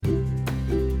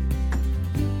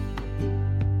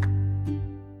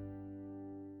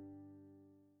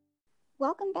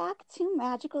welcome back to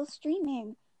Magical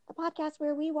Streaming, the podcast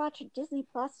where we watch Disney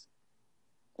Plus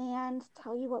and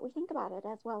tell you what we think about it,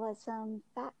 as well as some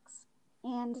facts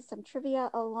and some trivia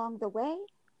along the way.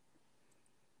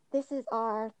 This is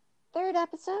our third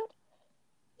episode.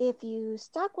 If you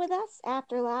stuck with us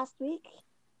after last week,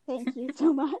 thank you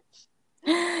so much.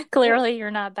 Clearly,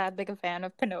 you're not that big a fan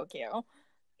of Pinocchio.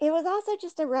 It was also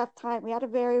just a rough time. We had a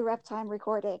very rough time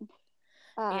recording.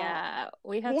 Yeah,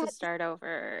 we had to start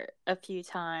over a few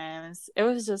times. It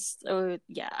was just,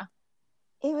 yeah.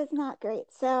 It was not great.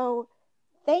 So,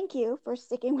 thank you for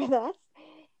sticking with us.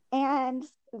 And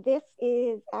this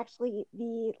is actually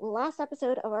the last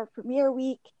episode of our premiere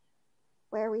week,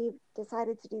 where we've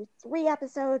decided to do 3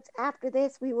 episodes. After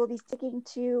this, we will be sticking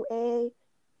to a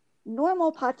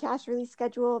normal podcast release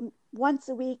schedule once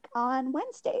a week on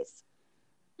Wednesdays.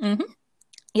 Mm-hmm.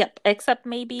 Yep, except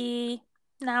maybe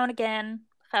now and again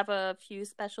have a few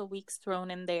special weeks thrown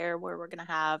in there where we're going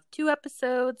to have 2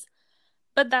 episodes,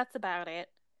 but that's about it.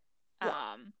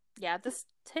 Yeah, this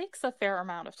takes a fair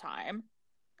amount of time,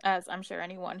 as I'm sure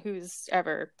anyone who's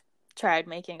ever tried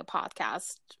making a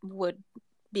podcast would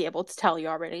be able to tell you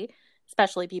already,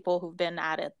 especially people who've been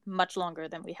at it much longer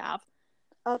than we have.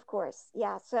 Of course,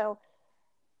 yeah. So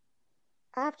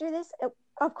after this,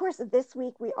 of course, this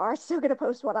week we are still going to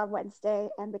post one on Wednesday,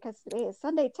 and because today is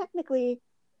Sunday, technically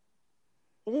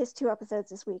it is 2 episodes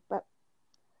this week, but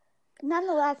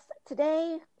nonetheless,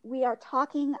 today we are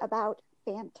talking about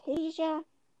Fantasia.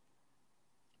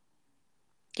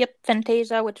 Yep,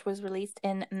 Fantasia, which was released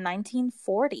in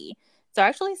 1940. So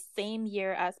actually same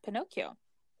year as Pinocchio.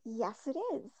 Yes, it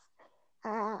is.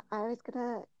 I was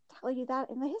gonna tell you that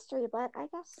in the history, but I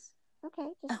guess okay,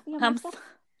 just be on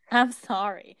I'm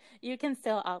sorry. You can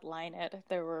still outline it if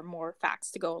there were more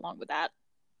facts to go along with that.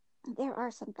 There are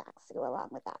some facts to go along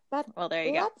with that, but well, there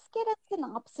you go. Let's get a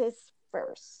synopsis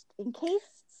first, in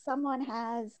case someone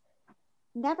has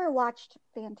never watched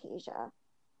Fantasia.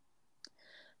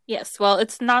 Yes, well,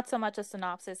 it's not so much a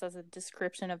synopsis as a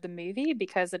description of the movie,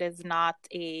 because it is not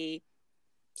a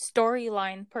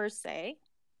storyline per se.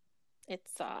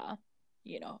 It's a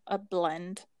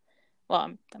blend.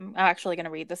 Well, I'm actually going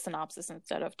to read the synopsis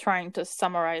instead of trying to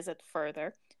summarize it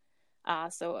further.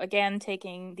 So again,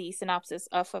 taking the synopsis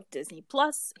off of Disney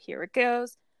Plus, here it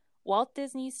goes. Walt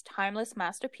Disney's timeless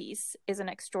masterpiece is an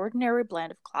extraordinary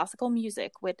blend of classical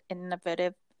music with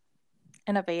innovative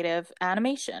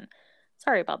animation.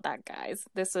 Sorry about that, guys.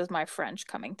 This is my French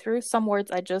coming through. Some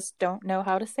words I just don't know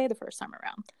how to say the first time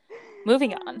around.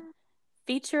 Moving on.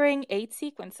 Featuring 8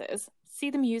 sequences,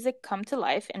 see the music come to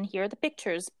life and hear the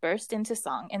pictures burst into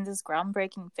song in this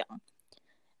groundbreaking film.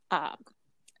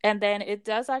 And then it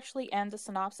does actually end the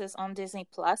synopsis on Disney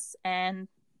Plus, and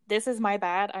this is my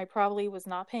bad. I probably was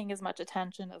not paying as much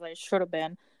attention as I should have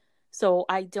been. So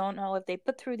I don't know if they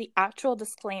put through the actual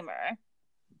disclaimer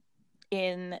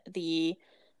in the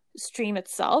stream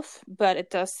itself, but it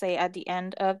does say at the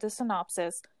end of the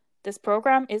synopsis, this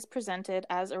program is presented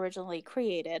as originally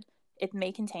created. It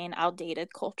may contain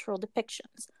outdated cultural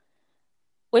depictions,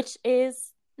 which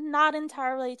is not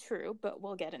entirely true, but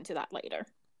we'll get into that later.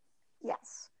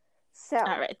 Yes. So,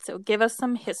 all right, so give us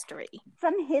some history.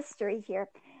 Some history here.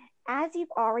 As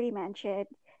you've already mentioned,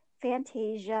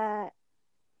 Fantasia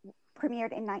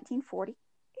premiered in 1940.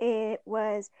 It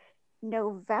was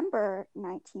November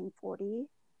 1940,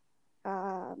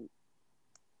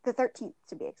 the 13th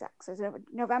to be exact. So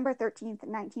November 13th,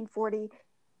 1940.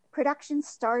 Production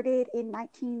started in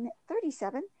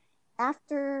 1937.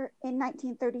 After, in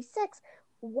 1936,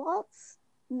 Walt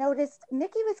noticed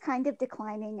Mickey was kind of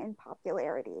declining in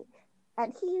popularity,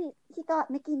 and he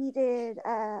thought Mickey needed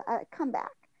a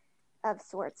comeback of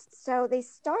sorts. So they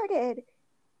started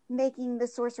making The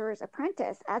Sorcerer's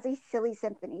Apprentice as a silly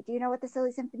symphony. Do you know what the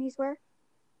silly symphonies were?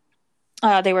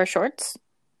 They were shorts?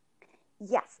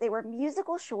 Yes, they were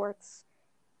musical shorts.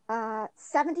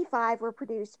 75 were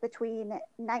produced between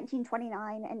 1929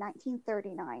 and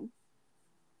 1939.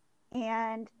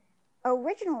 And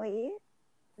originally,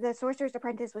 The Sorcerer's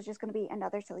Apprentice was just going to be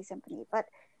another silly symphony, but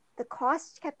the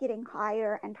cost kept getting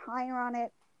higher and higher on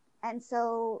it, and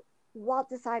so Walt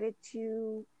decided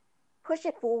to push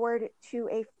it forward to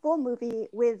a full movie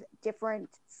with different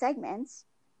segments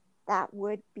that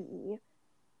would be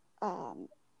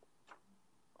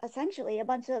essentially a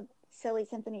bunch of silly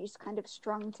symphonies kind of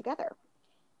strung together.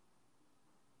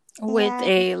 With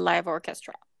a live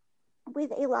orchestra.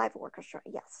 With a live orchestra,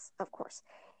 yes, of course.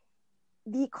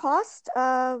 The cost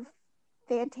of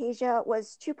Fantasia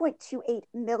was $2.28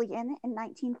 million in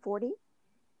 1940.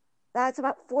 That's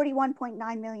about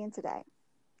 $41.9 million today.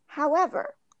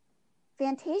 However,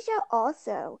 Fantasia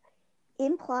also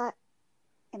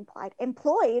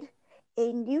employed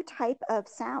a new type of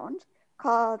sound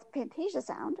called Fantasia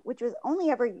sound, which was only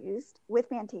ever used with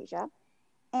Fantasia.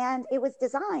 And it was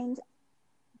designed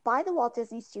by the Walt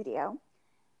Disney Studio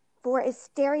for a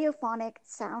stereophonic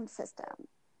sound system,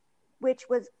 which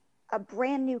was a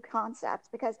brand new concept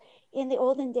because in the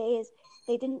olden days,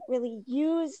 they didn't really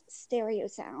use stereo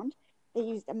sound. They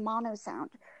used a mono sound.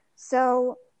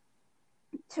 So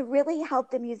to really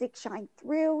help the music shine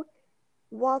through,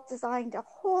 Walt designed a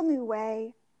whole new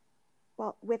way,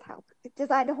 well, with help,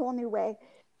 designed a whole new way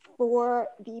for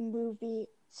the movie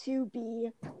to be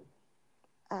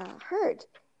heard.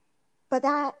 But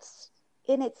that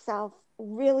in itself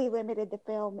really limited the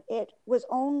film. It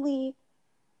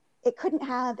couldn't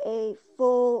have a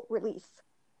full release.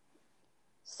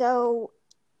 So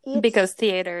because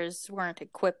theaters weren't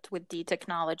equipped with the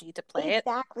technology to play it.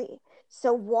 Exactly.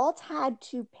 So Walt had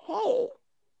to pay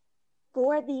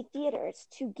for the theaters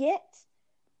to get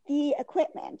the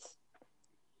equipment.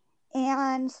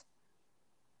 And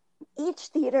each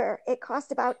theater, it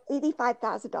cost about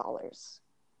 $85,000.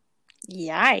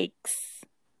 Yikes.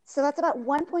 So that's about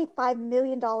 $1.5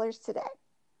 million today.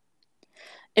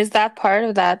 Is that part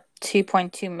of that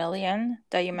 2.2 million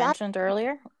that you mentioned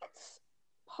earlier?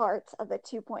 Part of the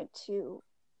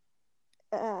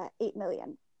 2.28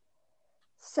 million.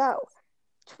 So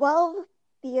 12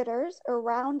 theaters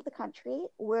around the country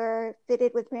were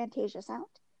fitted with Fantasia sound.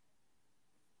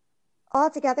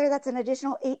 Altogether, that's an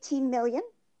additional 18 million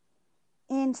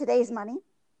in today's money.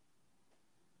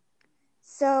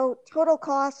 So total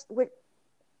cost would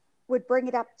bring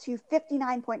it up to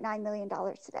 $59.9 million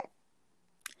today.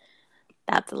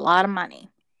 That's a lot of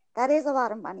money. That is a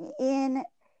lot of money. In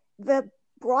the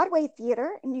Broadway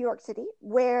Theater in New York City,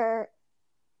 where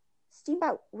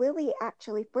Steamboat Willie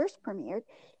actually first premiered,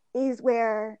 is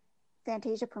where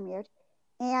Fantasia premiered.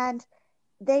 And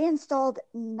they installed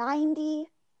 90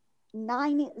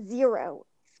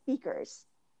 speakers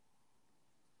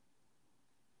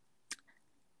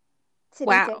to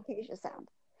do Fantasia sound.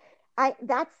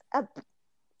 That's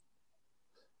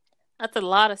a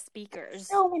lot of speakers.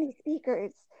 So many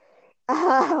speakers.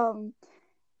 But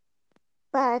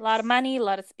a lot of money, a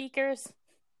lot of speakers.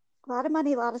 A lot of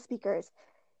money, a lot of speakers.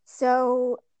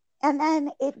 So, and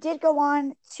then it did go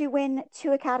on to win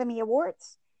 2 Academy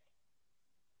Awards.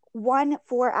 One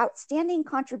for outstanding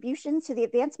contributions to the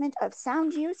advancement of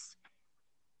sound use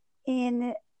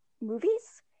in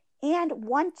movies, and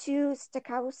one to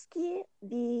Stokowski,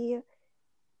 the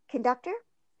conductor,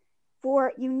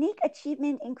 for unique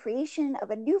achievement in creation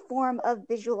of a new form of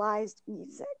visualized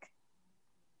music.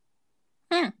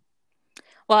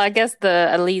 Well, I guess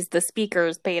at least the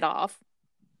speakers paid off.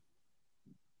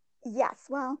 Yes,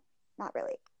 well, not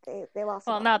really. They lost.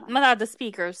 Well, not the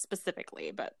speakers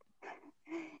specifically, but.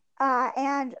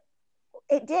 And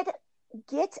it did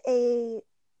get a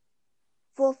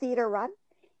full theater run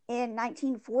in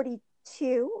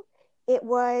 1942. It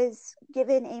was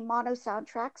given a mono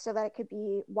soundtrack so that it could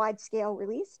be wide scale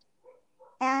released,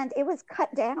 and it was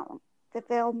cut down. The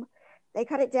film, they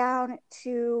cut it down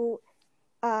to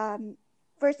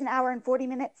first an hour and 40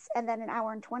 minutes and then an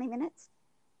hour and 20 minutes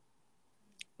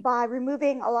by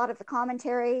removing a lot of the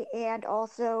commentary and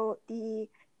also the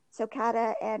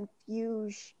toccata and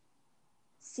fugue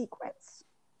sequence.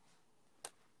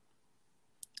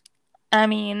 I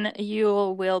mean,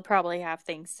 you will probably have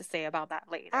things to say about that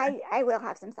later. I will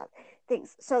have some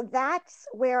things. So that's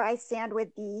where I stand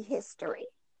with the history.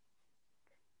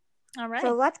 All right.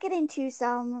 So let's get into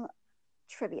some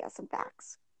trivia, some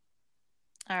facts.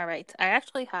 All right. I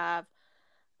actually have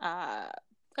a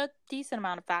decent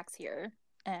amount of facts here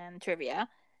and trivia.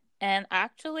 And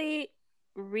actually,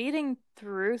 reading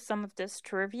through some of this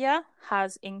trivia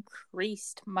has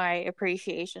increased my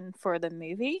appreciation for the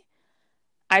movie.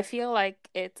 I feel like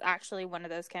it's actually one of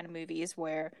those kind of movies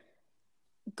where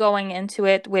going into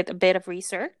it with a bit of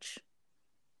research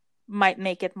might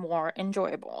make it more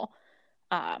enjoyable.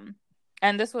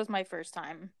 And this was my first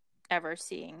time ever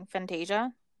seeing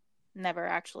Fantasia. Never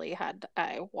actually had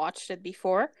I watched it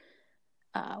before.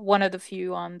 One of the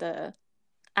few on the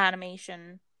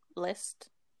animation list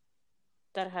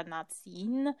that I had not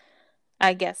seen.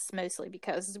 I guess mostly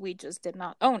because we just did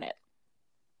not own it.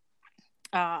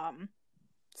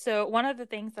 So one of the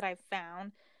things that I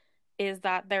found is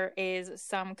that there is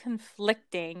some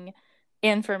conflicting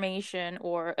information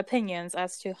or opinions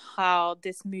as to how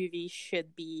this movie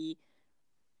should be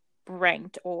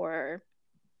ranked or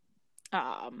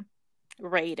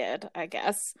rated, I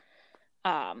guess.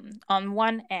 On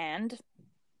one end,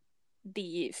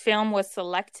 the film was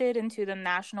selected into the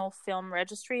National Film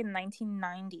Registry in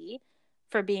 1990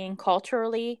 for being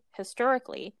culturally,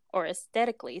 historically, or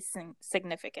aesthetically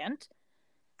significant.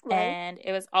 Right. And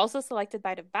it was also selected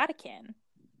by the Vatican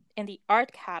in the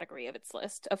art category of its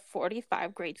list of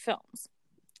 45 great films,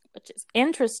 which is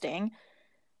interesting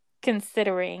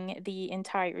considering the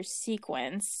entire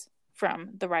sequence from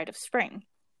The Rite of Spring.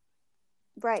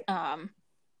 Right.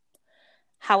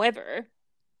 However,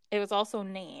 it was also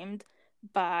named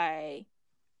by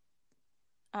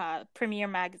Premiere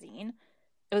Magazine.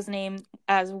 It was named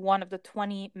as one of the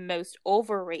 20 most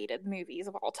overrated movies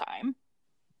of all time.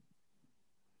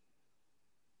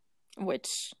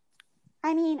 Which,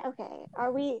 I mean, okay,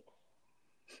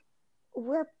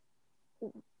 we're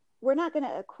not going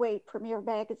to equate Premiere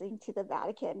Magazine to the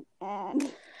Vatican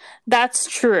and that's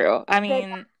true. I the mean,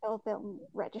 National Film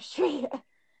Registry.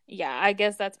 yeah, I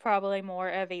guess that's probably more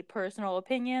of a personal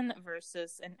opinion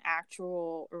versus an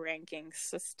actual ranking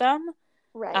system.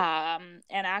 Right.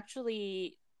 And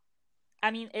actually,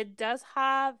 I mean, it does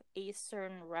have a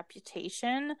certain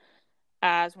reputation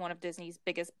as one of Disney's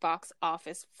biggest box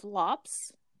office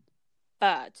flops,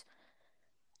 but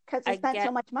because they spent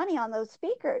so much money on those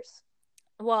speakers.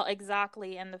 Well,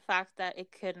 exactly, and the fact that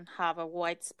it couldn't have a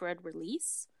widespread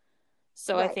release.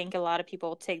 So Right. I think a lot of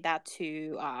people take that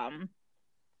to,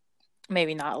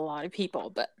 maybe not a lot of people,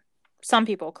 but some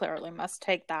people clearly must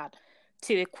take that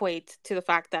to equate to the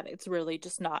fact that it's really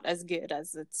just not as good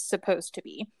as it's supposed to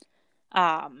be.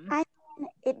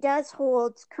 It does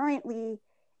hold currently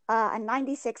a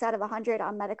 96 out of 100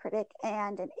 on Metacritic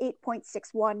and an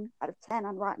 8.61 out of 10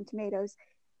 on Rotten Tomatoes.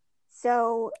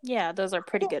 So yeah, those are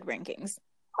pretty good rankings.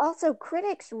 Also,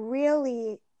 critics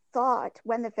really thought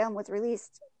when the film was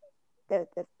released, the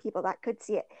people that could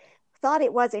see it thought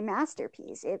it was a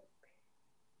masterpiece.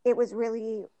 It was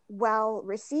really well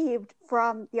received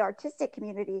from the artistic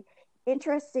community.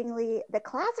 Interestingly, the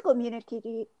classical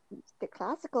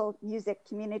music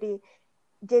community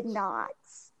did not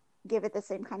give it the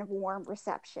same kind of warm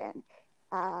reception.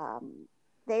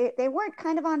 They weren't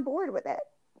kind of on board with it.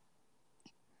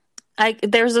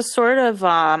 There's a sort of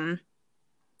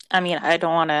I mean, I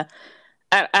don't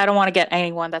want to get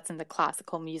anyone that's in the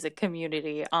classical music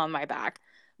community on my back,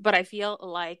 but I feel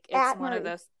like it's one of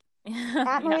those.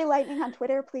 At Marie Lightning on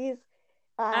Twitter, please.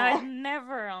 I'm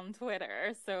never on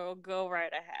Twitter, so go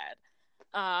right ahead.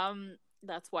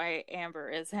 That's why Amber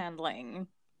is handling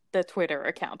the Twitter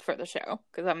account for the show,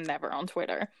 because I'm never on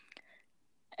Twitter.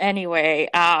 Anyway,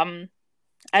 I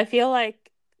feel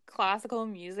like classical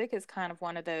music is kind of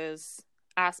one of those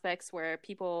aspects where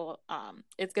people,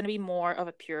 it's going to be more of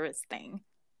a purist thing.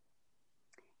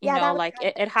 You know, like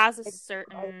it has a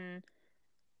certain...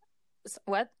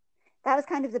 What? That was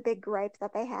kind of the big gripe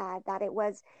that they had, that it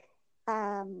was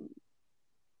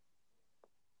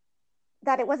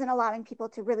that it wasn't allowing people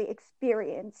to really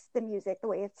experience the music the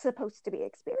way it's supposed to be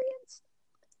experienced.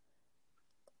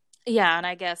 Yeah, and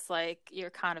I guess like you're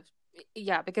kind of,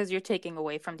 yeah, because you're taking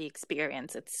away from the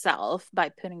experience itself by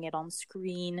putting it on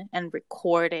screen and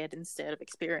record it instead of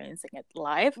experiencing it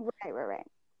live. Right.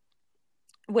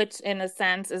 Which in a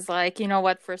sense is like, you know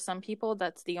what, for some people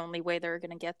that's the only way they're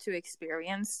going to get to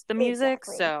experience the music.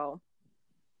 Exactly. So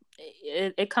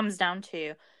it comes down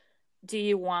to, do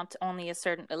you want only a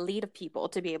certain elite of people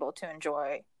to be able to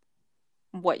enjoy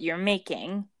what you're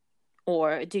making,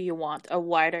 or do you want a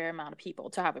wider amount of people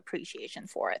to have appreciation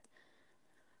for it?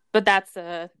 But that's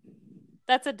a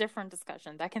different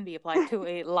discussion that can be applied to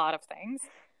a lot of things.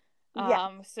 Yeah.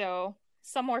 So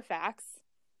some more facts.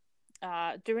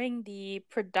 During the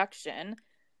production,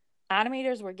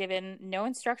 animators were given no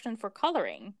instruction for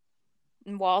coloring.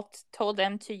 Walt told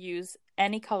them to use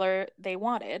any color they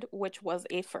wanted, which was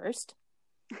a first.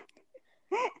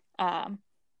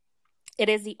 It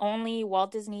is the only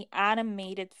Walt Disney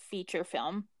animated feature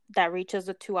film that reaches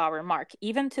the 2-hour mark,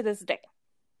 even to this day.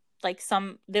 Like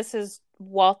this is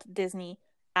Walt Disney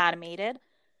animated,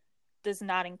 does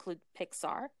not include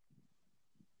Pixar,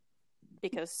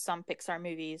 because some Pixar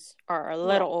movies are a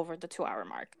little over the 2-hour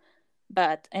mark.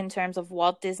 But in terms of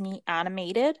Walt Disney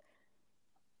animated,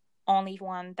 only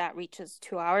one that reaches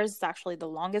 2 hours is actually the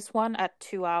longest one at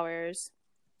 2 hours.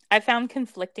 I found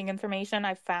conflicting information.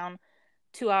 I found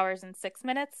 2 hours and 6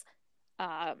 minutes.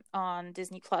 On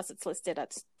Disney Plus, it's listed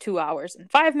at 2 hours and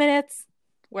 5 minutes.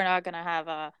 We're not going to have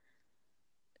a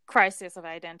crisis of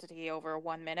identity over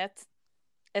 1 minute.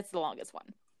 It's the longest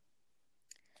one.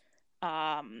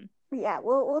 Yeah,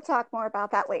 we'll talk more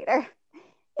about that later.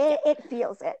 It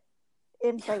feels it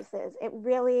in places. It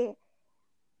really...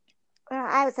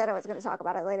 I said I was going to talk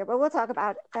about it later, but we'll talk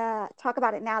about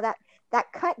it now. That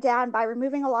cut down by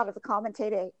removing a lot of the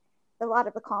commentary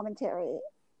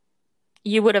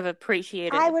You would have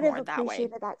appreciated I it would have more that way.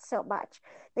 appreciated that so much.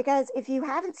 Because if you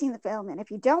haven't seen the film and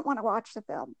if you don't want to watch the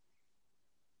film,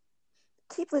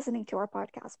 keep listening to our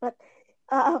podcast. But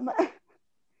um,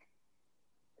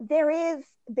 there is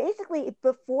basically,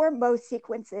 before most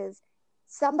sequences,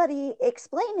 somebody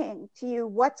explaining to you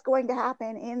what's going to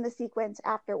happen in the sequence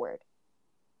afterward.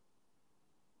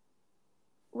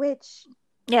 Which,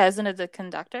 Yeah, isn't it the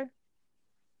conductor?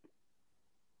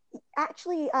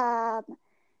 actually,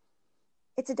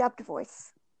 it's a dubbed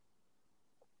voice.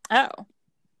 Oh.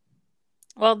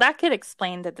 Well, that could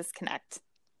explain the disconnect.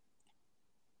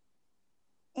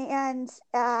 And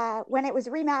when it was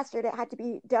remastered, it had to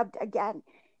be dubbed again.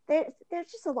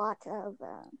 There's just a lot of.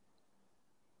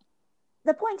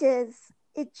 The point is,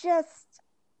 it just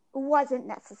wasn't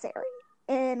necessary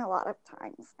in a lot of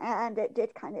times, and it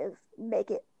did kind of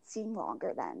make it seem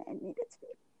longer than it needed to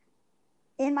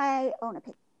be, in my own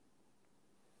opinion.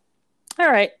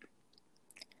 All right.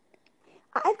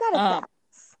 I've got a fact.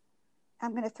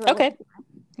 I'm going to throw okay.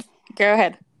 it. Go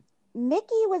ahead.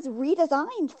 Mickey was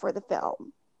redesigned for the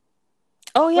film.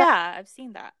 Oh, yeah, I've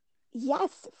seen that.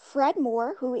 Yes, Fred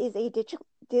Moore, who is a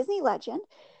Disney legend,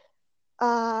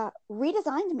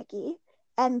 redesigned Mickey,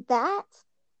 and that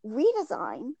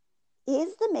redesign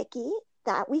is the Mickey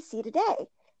that we see today.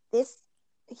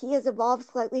 He has evolved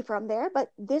slightly from there,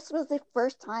 but this was the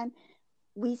first time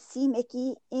we see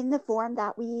Mickey in the form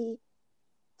that we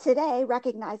today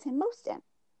recognize him most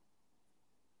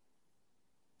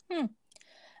in.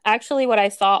 Actually, what I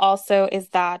saw also is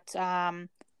that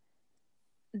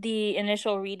the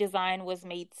initial redesign was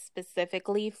made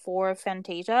specifically for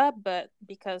Fantasia, but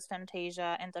because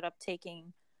Fantasia ended up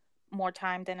taking more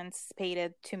time than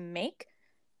anticipated to make,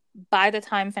 by the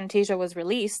time Fantasia was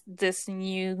released, this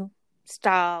new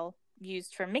style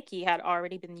used for Mickey had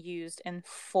already been used in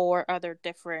 4 other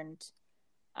different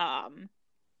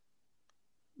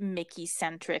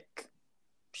Mickey-centric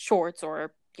shorts,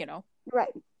 or,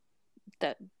 right,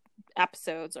 the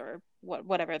episodes, or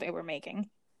whatever they were making.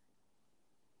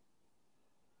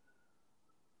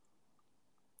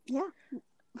 Yeah.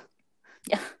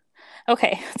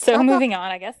 Okay, so moving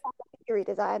on, I guess.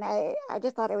 Redesign. I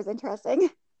just thought it was interesting.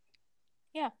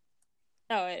 Yeah.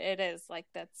 No, it is. Like,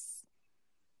 that's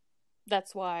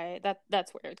why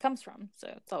that's where it comes from.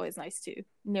 So it's always nice to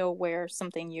know where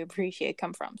something you appreciate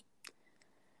come from.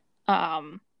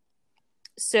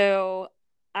 So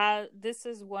this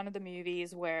is one of the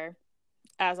movies where,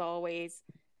 as always,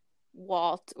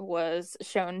 Walt was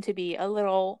shown to be a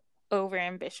little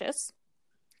overambitious.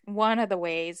 One of the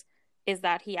ways is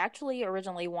that he actually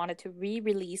originally wanted to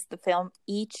re-release the film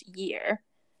each year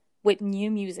with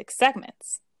new music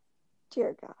segments.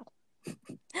 Dear God.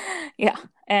 Yeah,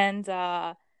 and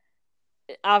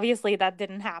obviously that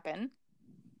didn't happen.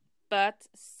 But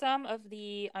some of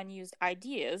the unused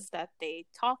ideas that they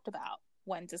talked about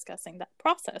when discussing that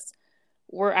process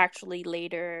were actually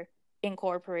later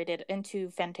incorporated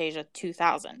into Fantasia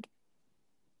 2000.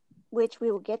 Which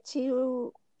we will get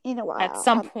to in a while. At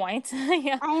some point.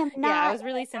 Yeah. I am not. Yeah, it was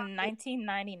released in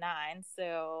 1999,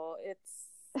 so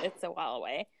it's a while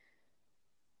away.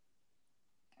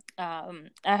 I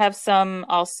have some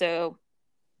also,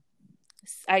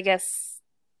 I guess,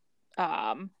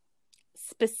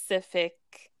 specific,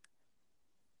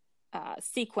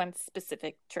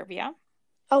 sequence-specific trivia.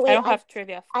 Oh, wait, I don't have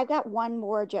trivia. I've got one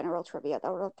more general trivia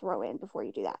that we'll throw in before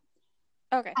you do that.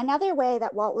 Okay. Another way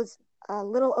that Walt was a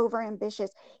little overambitious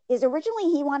is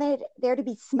originally he wanted there to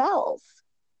be smells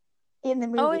in the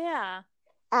movie. Oh, yeah.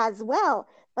 As well.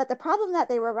 But the problem that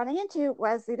they were running into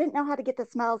was they didn't know how to get the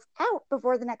smells out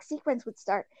before the next sequence would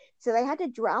start. So they had to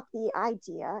drop the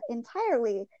idea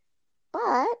entirely.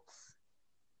 But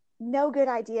no good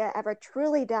idea ever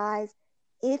truly dies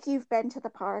if you've been to the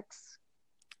parks.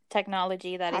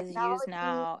 Technology that is used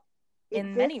now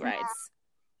in many rides.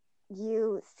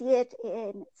 You see it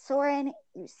in Soarin',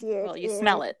 you see it you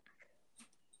smell it.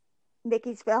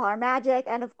 Mickey's PhilharMagic,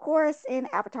 and of course in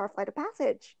Avatar Flight of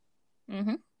Passage.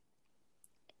 Mm-hmm.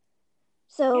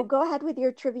 So go ahead with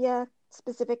your trivia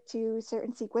specific to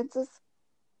certain sequences.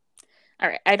 All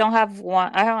right. I don't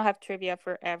have trivia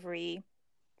for every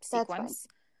sequence.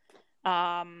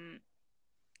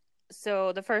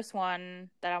 So the first one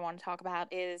that I want to talk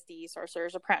about is the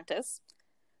Sorcerer's Apprentice,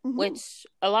 which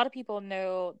a lot of people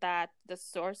know that the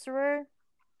sorcerer,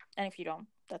 and if you don't,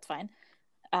 that's fine,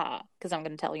 because I'm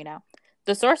going to tell you now.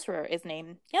 The sorcerer is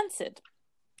named Yensid,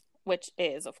 which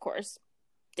is, of course,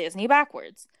 Disney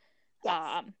backwards.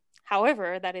 Yes.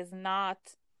 However, that is not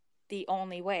the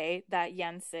only way that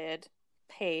Yensid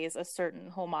pays a certain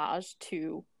homage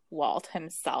to Walt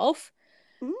himself.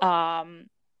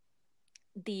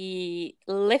 the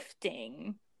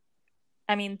lifting,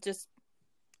 I mean, just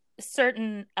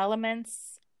certain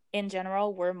elements in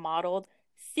general were modeled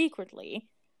secretly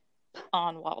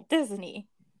on Walt Disney,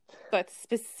 but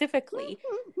specifically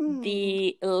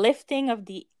the lifting of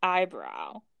the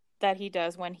eyebrow that he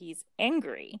does when he's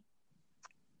angry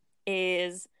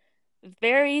is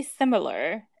very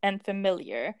similar and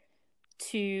familiar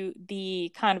to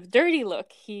the kind of dirty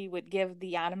look he would give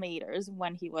the animators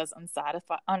when he was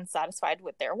unsatisfied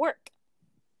with their work.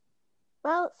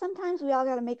 Well, sometimes we all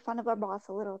got to make fun of our boss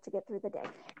a little to get through the day.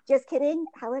 Just kidding.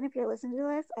 Helen, if you're listening to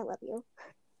this, I love you.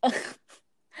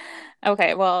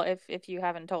 Okay, well, if you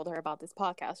haven't told her about this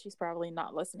podcast, she's probably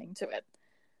not listening to it.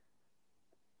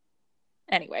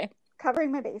 Anyway.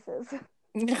 Covering my bases.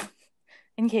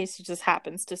 In case she just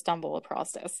happens to stumble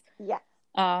across this. Yeah.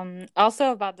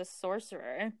 Also about the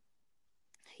sorcerer,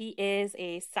 he is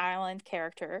a silent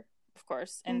character, of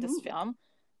course, in this film.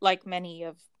 Like many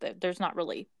of there's not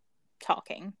really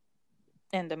talking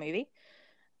in the movie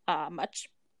much.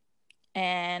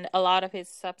 And a lot of his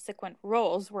subsequent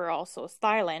roles were also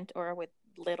silent or with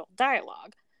little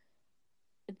dialogue.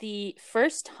 The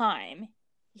first time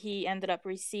he ended up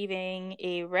receiving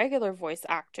a regular voice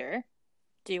actor,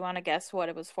 do you want to guess what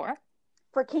it was for?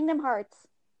 For Kingdom Hearts.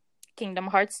 Kingdom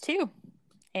Hearts 2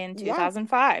 in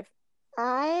 2005.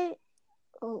 Yes.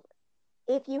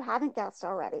 If you haven't guessed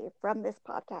already from this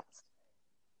podcast,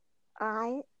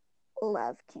 I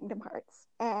love Kingdom Hearts.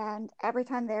 And every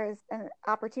time there's an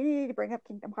opportunity to bring up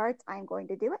Kingdom Hearts, I'm going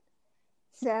to do it.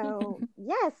 So,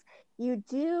 yes, you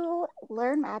do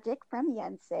learn magic from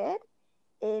Yensid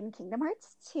in Kingdom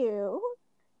Hearts 2.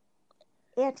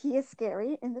 And he is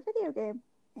scary in the video game.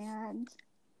 And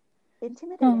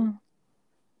intimidating.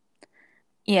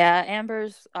 Yeah,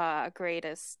 Amber's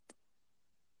greatest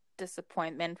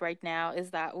disappointment right now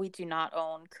is that we do not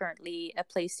own currently a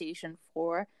PlayStation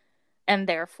 4, and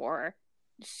therefore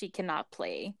she cannot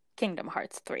play Kingdom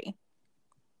Hearts 3.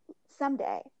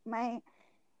 Someday.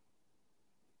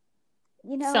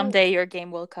 Someday your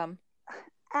game will come.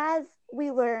 As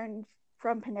we learned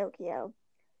from Pinocchio,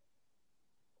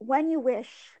 when you wish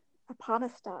upon a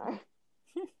star.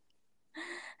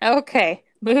 Okay,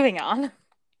 moving on.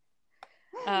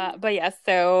 But yes,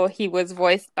 so he was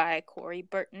voiced by Corey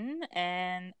Burton,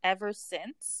 and ever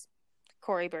since,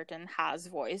 Corey Burton has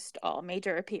voiced all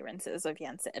major appearances of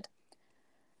Yensid.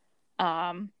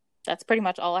 That's pretty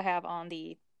much all I have on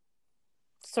the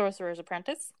Sorcerer's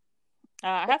Apprentice.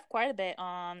 I have quite a bit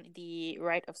on the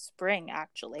Rite of Spring,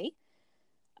 actually.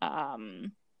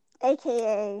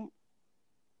 AKA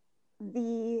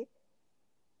the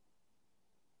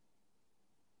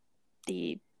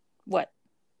what?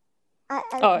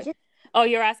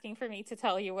 You're asking for me to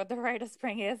tell you what the Rite of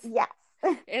Spring is? Yes.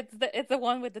 It's the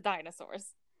one with the dinosaurs.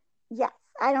 Yes.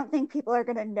 I don't think people are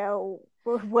going to know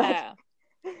what.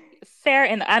 Fair,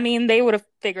 and I mean, they would have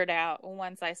figured out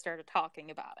once I started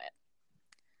talking about it.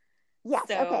 Yes,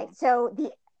 okay. So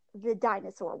the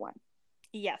dinosaur one.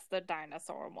 Yes, the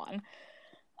dinosaur one.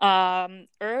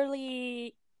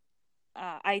 Early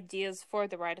ideas for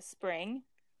the Rite of Spring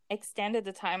extended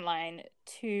the timeline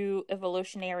to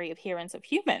evolutionary appearance of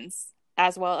humans,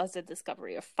 as well as the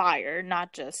discovery of fire,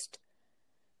 not just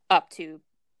up to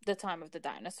the time of the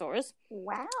dinosaurs.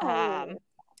 Wow.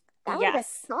 That would have been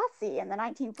saucy in the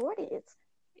 1940s.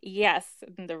 Yes,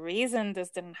 the reason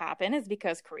this didn't happen is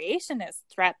because creationists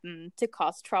threatened to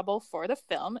cause trouble for the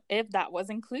film if that was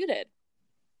included.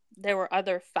 There were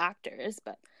other factors,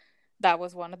 but that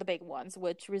was one of the big ones,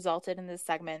 which resulted in this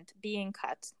segment being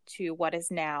cut to what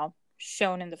is now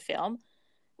shown in the film,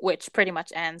 which pretty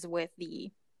much ends with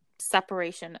the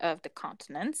separation of the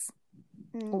continents,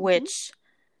 which,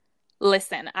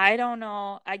 listen, I don't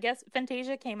know. I guess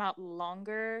Fantasia came out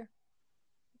longer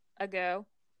ago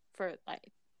for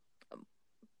like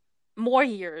more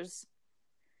years.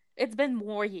 It's been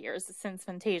more years since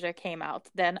Fantasia came out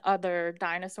than other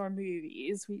dinosaur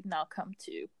movies we've now come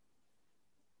to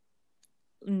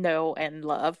know and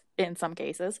love in some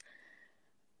cases.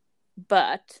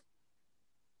 But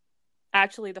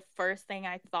actually, the first thing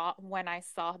I thought when I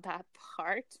saw that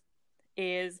part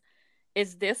is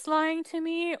this lying to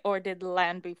me, or did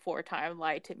Land Before Time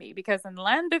lie to me? Because in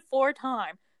Land Before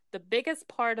Time, the biggest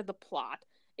part of the plot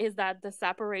is that the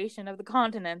separation of the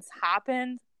continents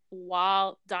happened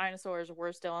while dinosaurs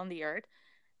were still on the earth,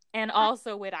 and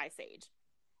also with Ice Age.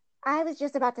 I was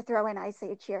just about to throw in Ice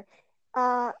Age here.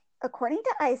 According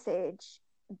to Ice Age,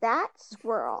 that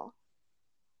squirrel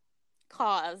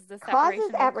causes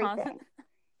everything.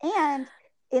 And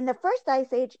in the first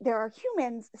Ice Age, there are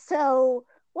humans, so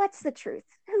what's the truth?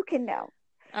 Who can know?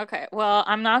 Okay, well,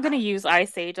 I'm not going to use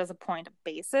Ice Age as a point of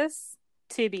basis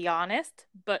to be honest,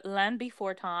 but Land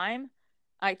Before Time,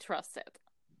 I trust it.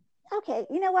 Okay,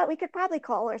 you know what? We could probably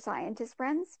call our scientist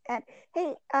friends. And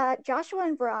hey, Joshua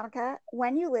and Veronica,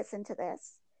 when you listen to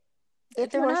this,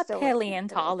 if you They're are not still listening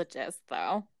to this, paleontologists,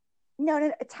 though. no, no,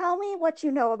 no, tell me what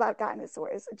you know about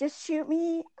dinosaurs. Just shoot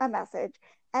me a message,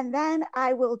 and then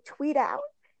I will tweet out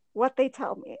what they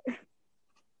tell me.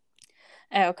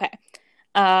 Okay.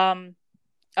 Um,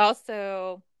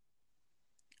 Also,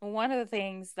 one of the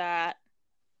things that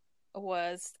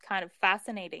was kind of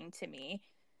fascinating to me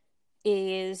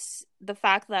is the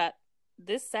fact that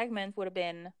this segment would have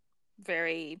been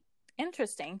very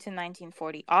interesting to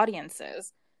 1940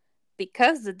 audiences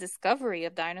because the discovery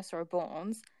of dinosaur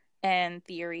bones and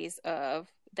theories of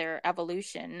their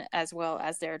evolution as well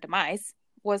as their demise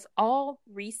was all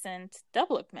recent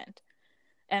development.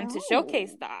 And to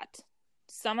showcase Oh, that,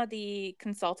 some of the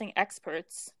consulting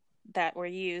experts that were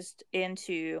used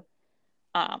into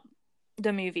um,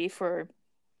 the movie for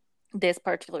this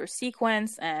particular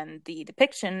sequence and the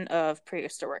depiction of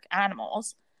prehistoric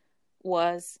animals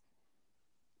was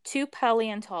two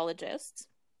paleontologists,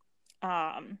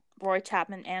 Roy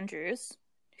Chapman Andrews,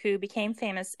 who became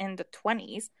famous in the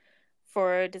 20s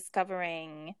for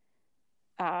discovering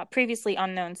previously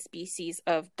unknown species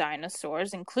of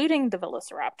dinosaurs, including the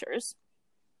velociraptors,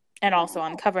 and also wow.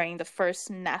 uncovering the first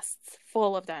nests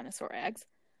full of dinosaur eggs,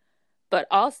 but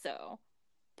also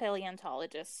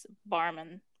paleontologist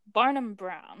Barnum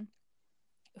Brown,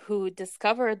 who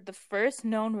discovered the first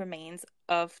known remains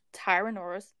of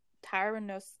Tyrannosaurus,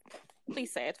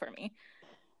 please say it for me,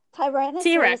 Tyrannosaurus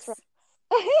T-Rex. Rex.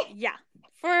 Yeah,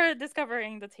 for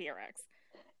discovering the T-Rex.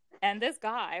 And this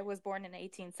guy was born in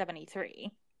 1873.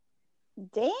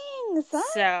 Dang, son.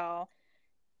 So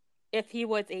if he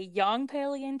was a young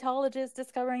paleontologist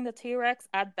discovering the T-Rex,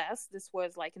 at best, this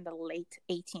was like in the late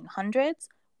 1800s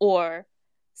or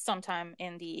sometime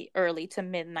in the early to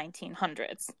mid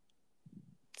 1900s.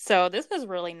 So this was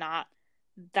really not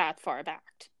that far back.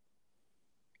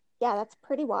 Yeah, that's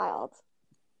pretty wild.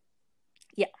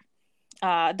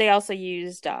 Yeah. They also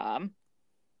used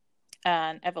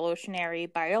an evolutionary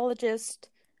biologist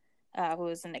who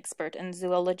is an expert in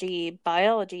zoology,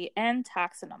 biology, and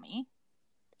taxonomy.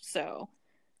 So,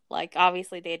 like,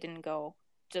 obviously, they didn't go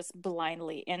just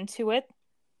blindly into it.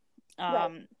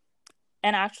 Right.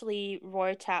 And actually,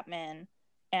 Roy Chapman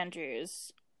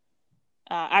Andrews,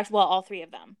 actually, well, all three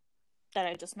of them that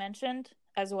I just mentioned,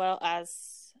 as well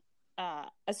as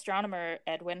astronomer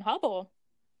Edwin Hubble,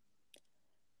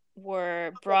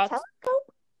 were The brought.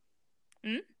 telescope?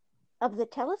 Hmm? Of the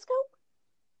telescope?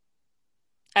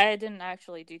 I didn't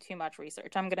actually do too much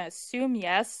research. I'm gonna assume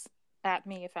yes. At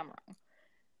me if I'm wrong.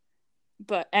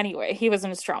 But anyway, he was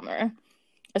an astronomer.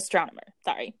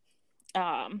 Sorry.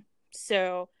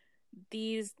 So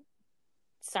these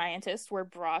scientists were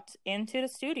brought into the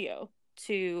studio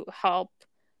to help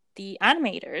the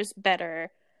animators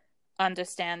better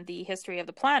understand the history of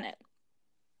the planet.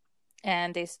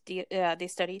 And they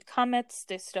studied comets,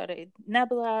 they studied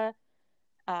nebula,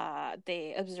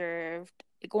 they observed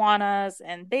iguanas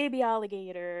and baby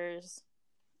alligators,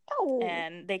 Oh,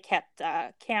 and they kept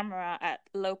a camera at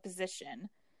low position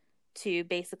to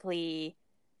basically,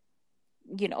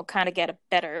 kind of get a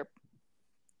better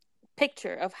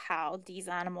picture of how these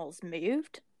animals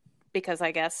moved. Because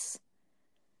I guess,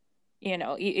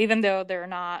 even though they're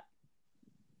not,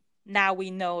 now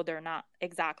we know they're not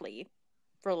exactly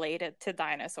related to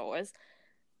dinosaurs,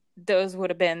 those would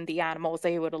have been the animals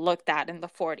they would have looked at in the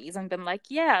 40s and been like,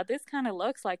 yeah, this kind of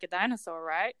looks like a dinosaur,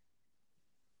 right?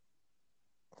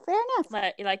 fair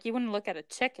enough. Like you wouldn't look at a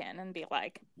chicken and be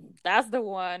like, that's the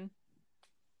one.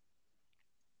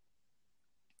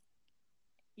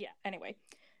 Yeah, anyway.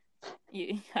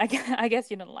 I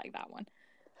guess you didn't like that one.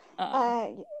 Um, Uh,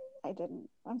 I didn't.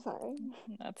 I'm sorry.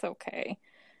 that's okay.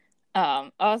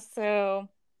 Also,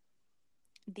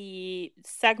 the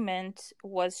segment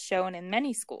was shown in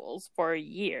many schools for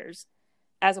years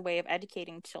as a way of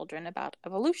educating children about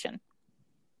evolution.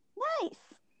 Nice.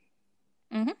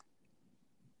 Mm-hmm.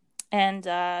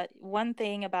 And one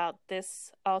thing about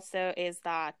this also is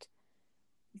that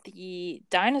the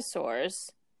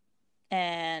dinosaurs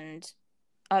and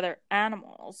other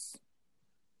animals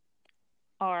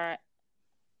are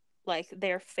like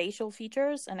their facial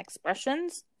features and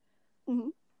expressions Mm-hmm.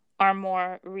 are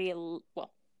more real,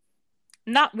 well,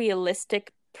 not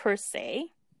realistic per se,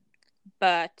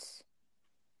 but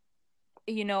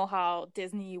you know how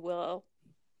Disney will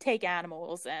take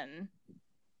animals and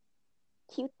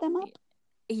Cute them up,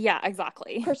 yeah,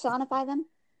 exactly. personify them.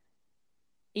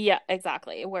 Yeah,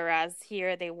 exactly. Whereas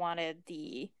here they wanted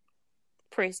the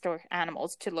prehistoric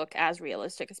animals to look as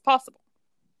realistic as possible.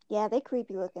 Yeah, they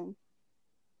creepy looking.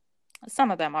 Some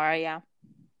of them are, yeah.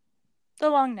 The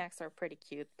long necks are pretty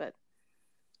cute, but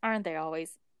aren't they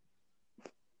always?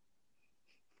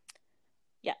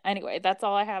 Yeah, anyway, that's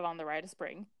all I have on the Rite of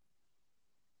Spring.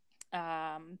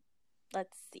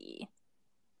 Let's see.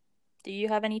 Do you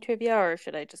have any trivia, or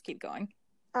should I just keep going?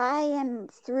 I am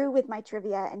through with my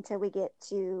trivia until we get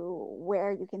to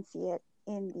where you can see it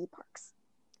in the parks.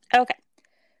 Okay.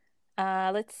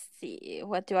 Let's see.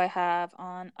 What do I have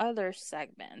on other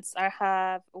segments? I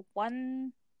have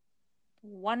one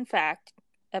fact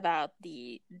about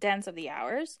the Dance of the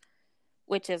Hours,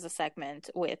 which is a segment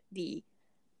with the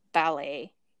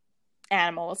ballet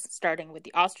animals, starting with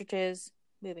the ostriches,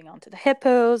 moving on to the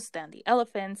hippos, then the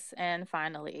elephants, and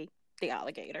finally the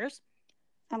alligators.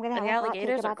 I'm gonna Are have the a hot take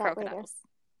alligators or about that later. crocodiles?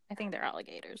 I think they're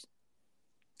alligators.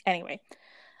 Anyway,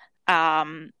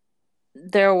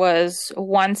 there was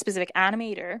one specific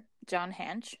animator, John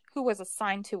Hench, who was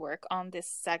assigned to work on this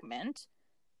segment.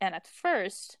 And at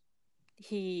first,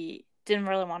 he didn't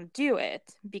really want to do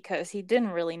it because he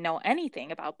didn't really know anything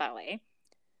about ballet.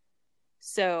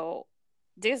 So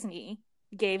Disney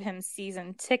gave him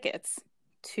season tickets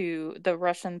to the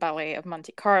Russian Ballet of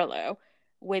Monte Carlo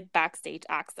with backstage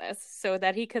access so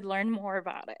that he could learn more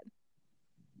about it.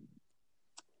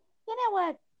 You know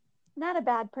what? Not a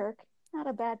bad perk. Not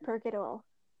a bad perk at all.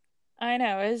 I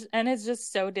know, it's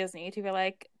just so Disney to be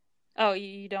like, oh,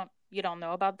 you don't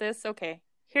know about this? Okay,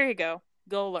 here you go.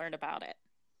 Go learn about it.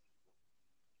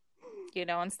 You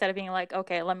know, instead of being like,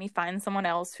 okay, let me find someone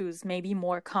else who's maybe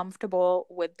more comfortable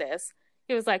with this.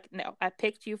 He was like, no, I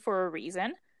picked you for a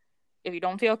reason. If you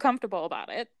don't feel comfortable about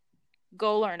it,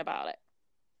 go learn about it.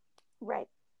 Right.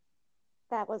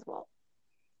 That was Walt.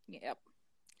 Yep.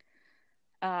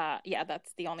 Yeah,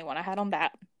 that's the only one I had on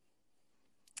that.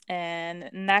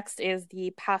 And next is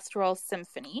the Pastoral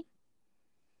Symphony,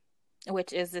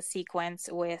 which is the sequence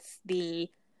with the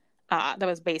that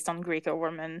was based on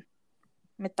Greco-Roman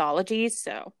mythology.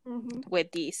 So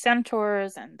with the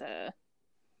centaurs and the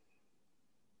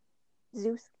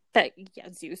Zeus.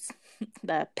 Zeus,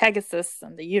 the Pegasus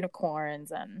and the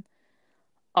unicorns and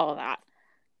all of that.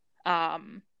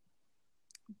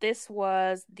 This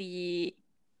was the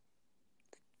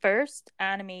first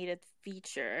animated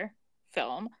feature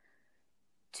film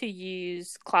to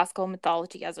use classical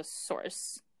mythology as a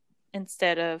source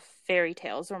instead of fairy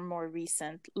tales or more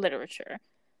recent literature.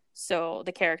 So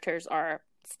the characters are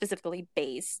specifically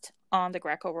based on the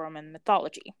Greco-Roman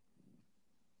mythology.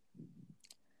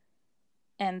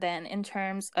 And then in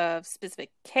terms of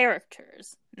specific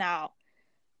characters, now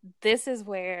this is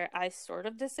where I sort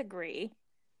of disagree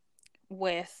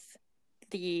with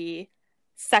the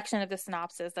section of the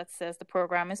synopsis that says the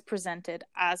program is presented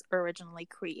as originally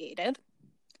created,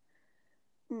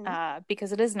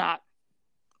 because it is not,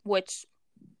 which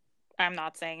I'm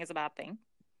not saying is a bad thing.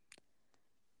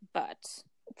 But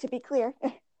to be clear,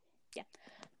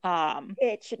 yeah,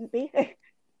 it shouldn't be.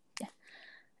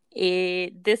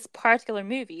 This particular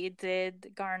movie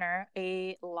did garner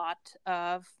a lot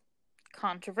of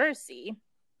controversy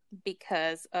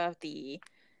because of the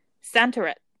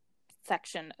Centaurette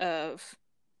section of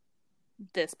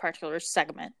this particular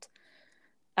segment,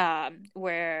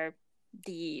 where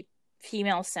the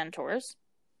female centaurs,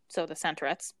 so the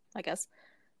Centaurettes, I guess,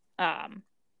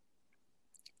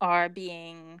 are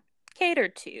being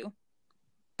catered to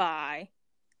by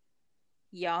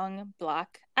young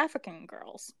Black African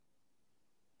girls.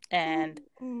 And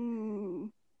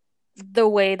the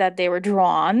way that they were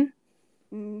drawn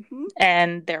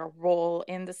and their role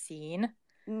in the scene,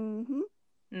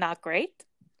 not great.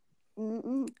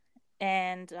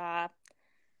 And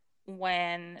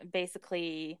when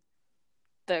basically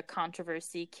the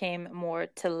controversy came more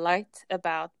to light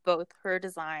about both her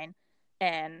design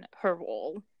and her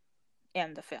role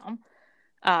in the film,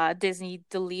 Disney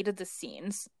deleted the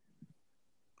scenes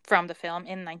from the film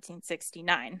in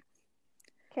 1969.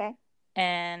 Okay.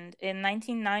 And in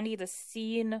 1990, the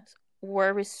scenes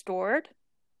were restored,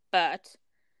 but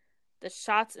the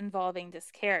shots involving this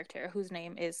character, whose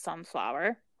name is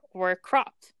Sunflower, were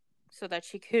cropped so that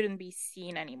she couldn't be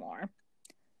seen anymore.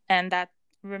 And that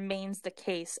remains the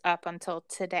case up until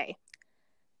today.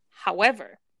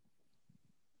 However,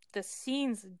 the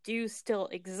scenes do still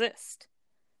exist.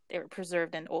 They were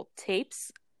preserved in old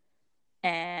tapes,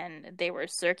 and they were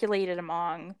circulated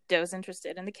among those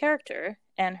interested in the character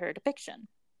and her depiction.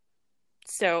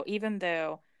 So even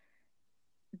though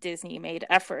Disney made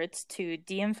efforts to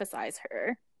de-emphasize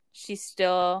her, she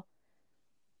still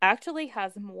actually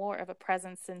has more of a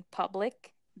presence in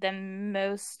public than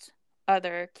most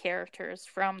other characters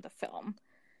from the film.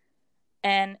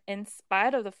 And in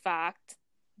spite of the fact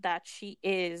that she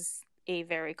is a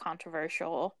very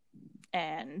controversial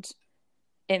and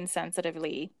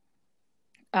insensitively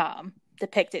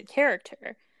depicted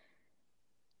character,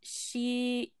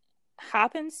 she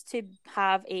happens to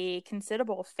have a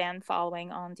considerable fan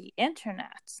following on the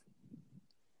internet,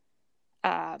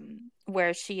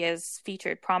 where she is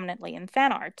featured prominently in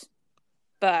fan art,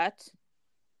 but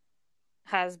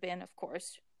has been, of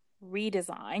course,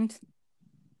 redesigned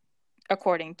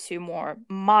according to more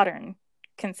modern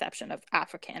conception of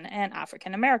African and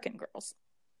African American girls.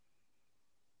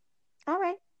 All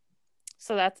right.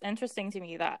 So that's interesting to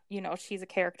me that, you know, she's a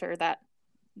character that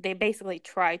they basically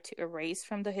tried to erase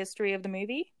from the history of the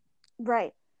movie.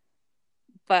 Right.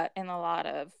 But in a lot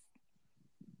of,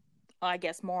 I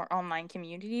guess, more online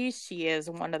communities, she is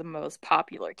one of the most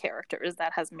popular characters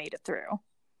that has made it through.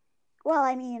 Well,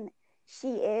 I mean, she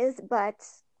is, but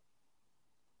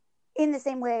in the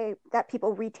same way that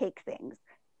people retake things.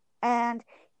 And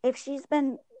if she's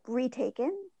been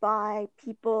retaken by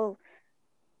people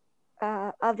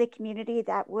of the community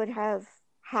that would have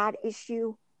had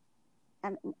issue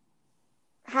and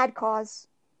had cause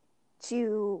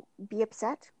to be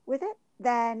upset with it,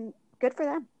 then good for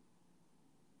them.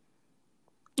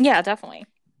 Yeah, definitely.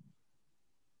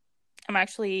 I'm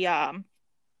actually, I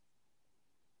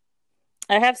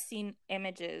have seen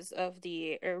images of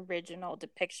the original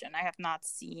depiction. I have not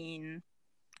seen,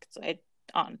 to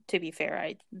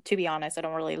be honest, I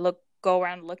don't really go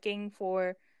around looking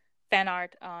for fan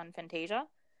art on Fantasia.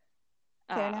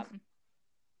 Fair enough.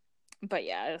 But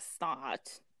yeah,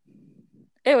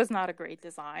 it was not a great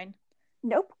design.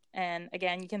 Nope. And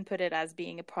again, you can put it as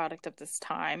being a product of this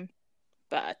time,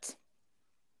 but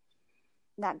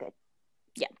not good.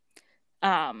 Yeah.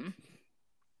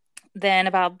 Then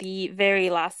about the very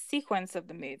last sequence of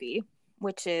the movie,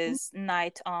 which is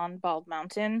Night on Bald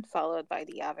Mountain, followed by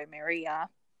the Ave Maria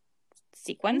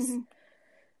sequence.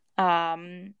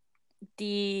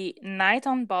 The Night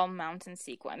on Bald Mountain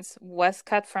sequence was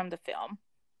cut from the film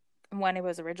when it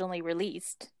was originally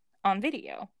released on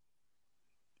video,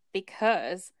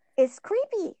 because it's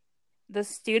creepy. The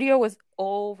studio was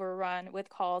overrun with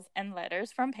calls and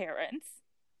letters from parents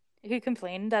who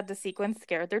complained that the sequence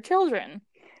scared their children.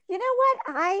 You know what?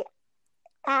 I,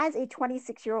 as a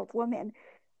 26-year-old woman,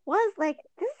 was like,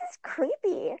 this is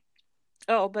creepy.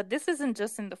 Oh, but this isn't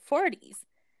just in the 40s.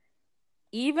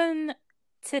 Even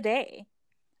today,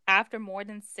 after more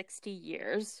than 60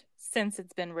 years since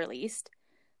it's been released,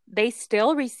 they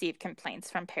still receive complaints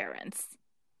from parents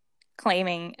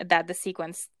claiming that the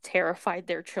sequence terrified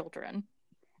their children.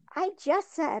 I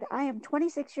just said I am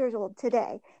 26 years old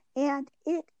today, and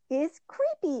it is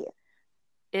creepy.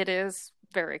 It is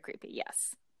very creepy,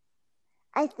 yes.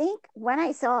 I think when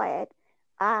I saw it,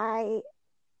 I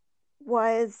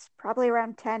was probably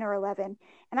around 10 or 11,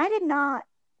 and I did not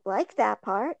like that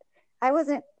part. I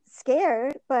wasn't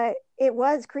scared, but it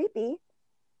was creepy.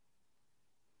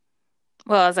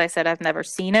 Well, as I said, I've never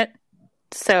seen it,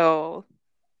 so...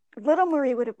 Little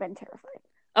Marie would have been terrified.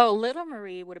 Oh, Little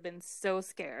Marie would have been so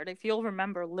scared. If you'll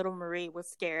remember, Little Marie was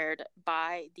scared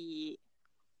by the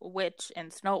witch in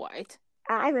Snow White.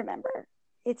 I remember.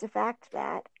 It's a fact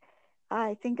that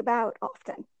I think about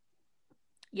often.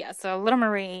 Yeah, so Little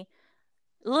Marie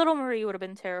would have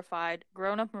been terrified.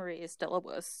 Grown-up Marie is still a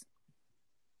wuss.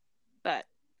 But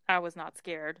I was not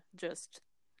scared, just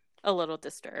a little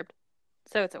disturbed.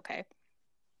 So it's okay.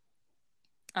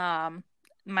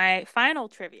 My final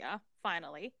trivia,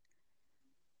 finally,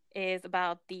 is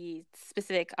about the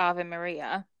specific Ave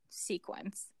Maria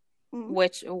sequence,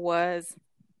 which was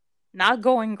not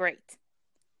going great.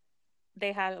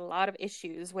 They had a lot of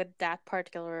issues with that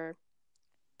particular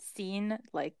scene,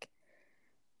 like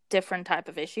different type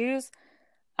of issues,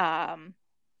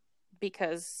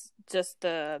 because just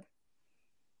the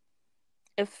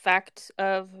effect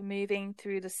of moving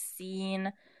through the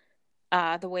scene,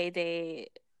 the way they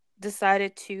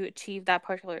decided to achieve that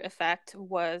particular effect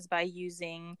was by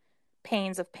using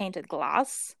panes of painted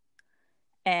glass,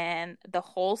 and the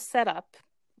whole setup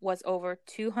was over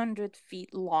 200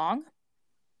 feet long,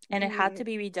 and it had to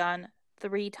be redone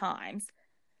 3 times.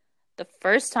 The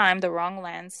first time, the wrong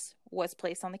lens was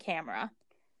placed on the camera.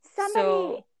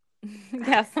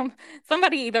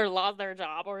 Somebody either lost their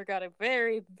job or got a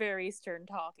very, very stern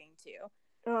talking to.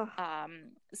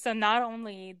 So not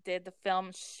only did the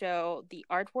film show the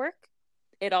artwork,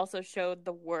 it also showed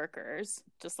the workers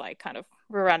just like kind of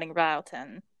running about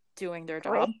and doing their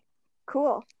job.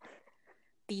 Cool.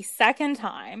 The second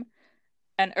time,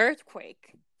 an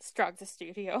earthquake struck the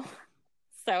studio.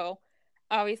 So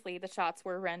obviously the shots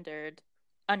were rendered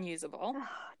unusable. Oh,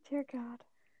 dear God.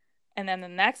 And then the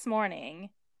next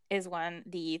morning, is when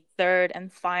the third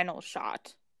and final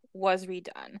shot was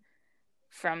redone.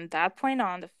 From that point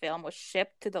on, the film was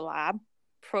shipped to the lab,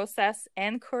 processed,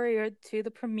 and couriered to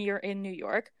the premiere in New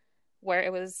York, where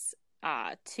it was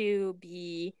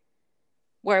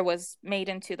where it was made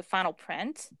into the final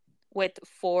print with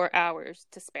 4 hours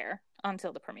to spare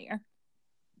until the premiere.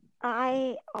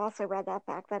 I also read that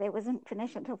back that it wasn't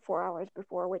finished until 4 hours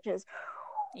before, which is,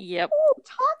 Yep.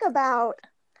 talk about.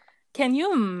 Can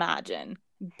you imagine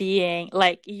being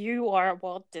like, you are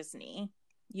Walt Disney?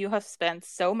 You have spent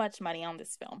so much money on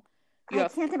this film. You I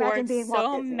have can't imagine poured being Walt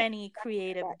so Disney. many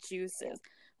creative juices.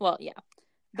 Well, yeah.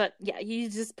 But yeah, you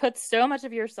just put so much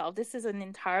of yourself. This is an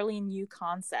entirely new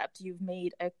concept. You've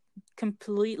made a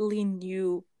completely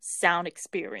new sound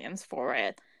experience for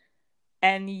it.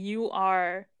 And you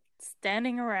are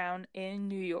standing around in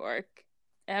New York.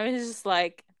 And I was just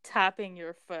like tapping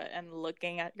your foot and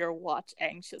looking at your watch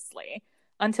anxiously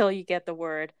until you get the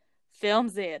word,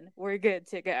 film's in, we're good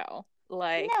to go.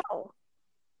 Like, No.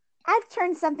 I've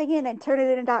turned something in and turned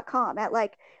it in.com at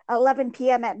like 11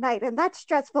 p.m. at night, and that's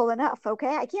stressful enough,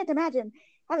 okay? I can't imagine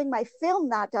having my film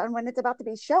not done when it's about to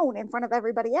be shown in front of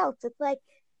everybody else. It's like,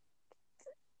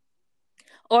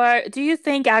 or do you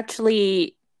think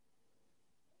actually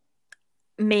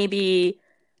maybe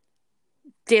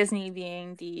Disney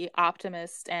being the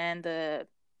optimist and the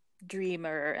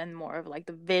dreamer and more of like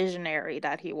the visionary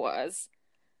that he was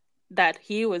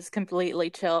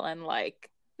completely chill and like,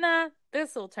 nah,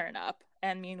 this will turn up.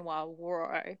 And meanwhile,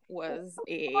 Roy was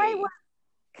I a was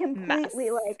completely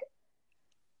mess. like,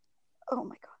 oh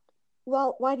my God.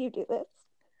 Well, why do you do this?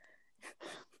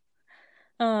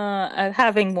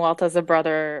 Having Walt as a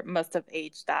brother must have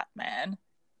aged that man.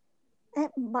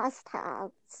 It must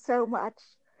have so much.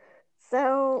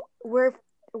 So we're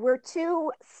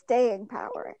to staying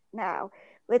power now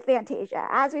with Fantasia.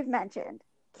 As we've mentioned,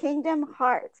 Kingdom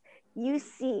Hearts, you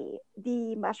see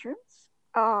the mushrooms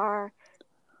are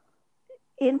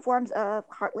in forms of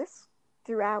Heartless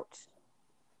throughout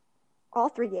all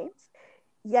three games.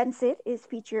 Yensid is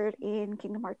featured in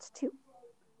Kingdom Hearts 2,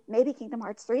 maybe Kingdom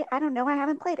Hearts 3. I don't know. I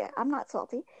haven't played it. I'm not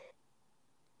salty.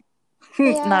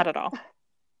 And Not at all.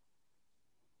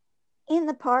 in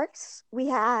the parks, we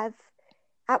have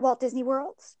at Walt Disney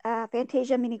World,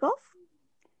 Fantasia Mini Golf.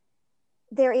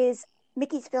 There is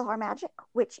Mickey's PhilharMagic,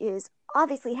 which is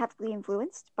obviously heavily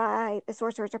influenced by The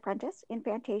Sorcerer's Apprentice in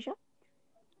Fantasia.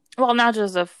 Well, not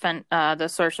just the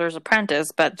Sorcerer's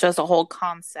Apprentice, but just a whole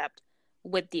concept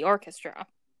with the orchestra.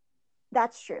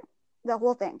 That's true. The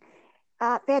whole thing.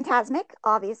 Fantasmic,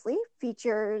 obviously,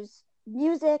 features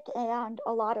music and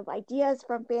a lot of ideas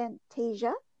from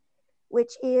Fantasia,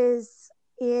 which is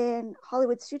in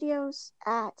Hollywood Studios,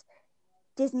 at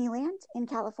Disneyland in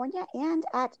California, and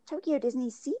at Tokyo Disney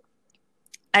Sea.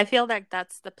 I feel like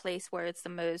that's the place where it's the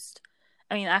most.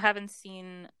 I mean, I haven't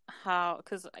seen how,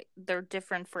 because they're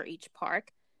different for each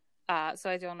park. So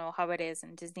I don't know how it is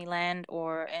in Disneyland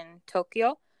or in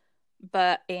Tokyo.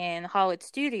 But in Hollywood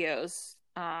Studios,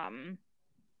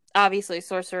 obviously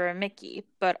Sorcerer Mickey,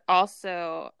 but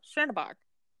also Chernabog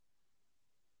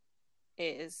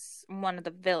is one of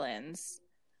the villains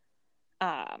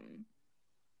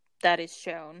that is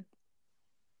shown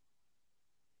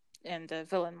in the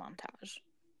villain montage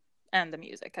and the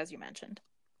music, as you mentioned.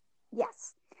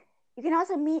 Yes. You can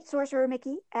also meet Sorcerer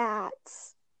Mickey at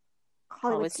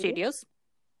Hollywood Studios.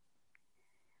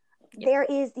 Yep. There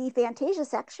is the Fantasia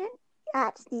section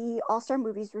at the All-Star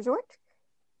Movies Resort.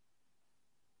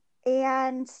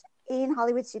 And in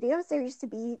Hollywood Studios, there used to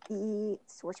be the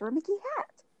Sorcerer Mickey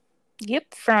hat.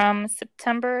 Yep, from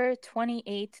September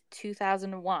 28th,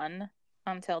 2001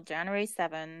 until January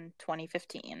 7,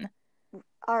 2015.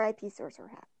 R.I.P. Sorcerer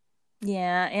hat.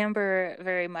 Yeah, Amber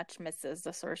very much misses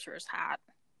the Sorcerer's hat.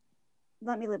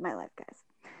 Let me live my life, guys.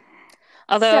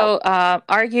 Although,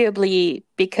 arguably,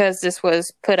 because this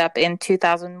was put up in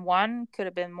 2001, could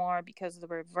have been more because of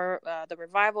the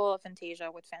revival of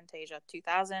Fantasia with Fantasia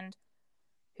 2000.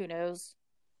 Who knows?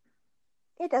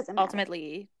 It doesn't matter.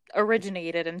 Ultimately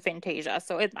originated in Fantasia,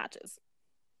 so it matches.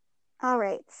 All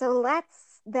right, so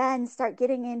let's then start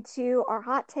getting into our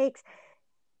hot takes.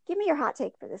 Give me your hot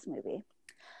take for this movie.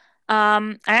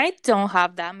 I don't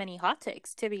have that many hot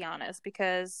takes, to be honest,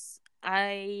 because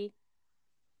I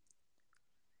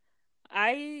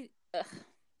don't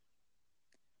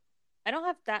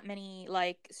have that many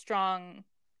like strong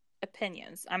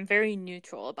opinions. I'm very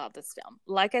neutral about this film.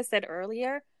 Like I said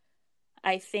earlier,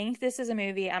 I think this is a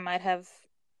movie I might have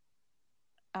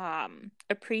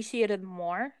appreciated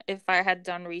more if I had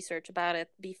done research about it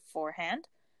beforehand.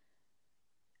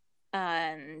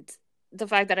 And the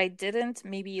fact that I didn't,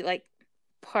 maybe like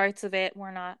parts of it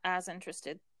were not as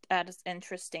as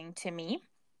interesting to me.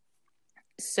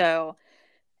 So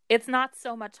it's not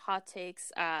so much hot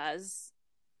takes as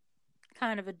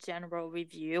kind of a general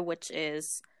review, which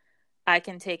is I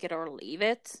can take it or leave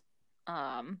it.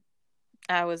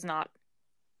 I was not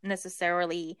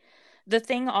necessarily. The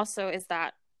thing also is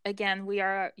that, again,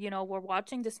 we're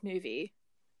watching this movie.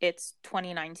 It's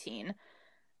 2019.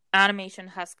 Animation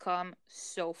has come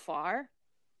so far.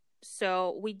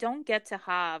 So we don't get to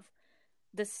have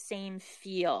the same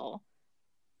feel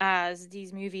as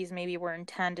these movies maybe were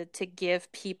intended to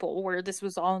give people, where this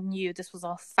was all new, this was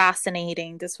all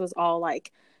fascinating, this was all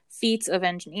like feats of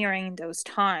engineering those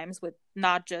times, with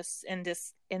not just in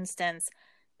this instance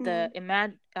the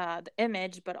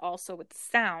image, but also with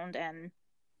sound. And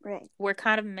Right. we're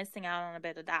kind of missing out on a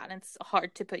bit of that, and it's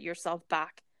hard to put yourself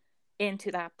back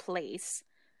into that place.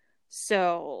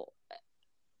 So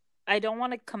I don't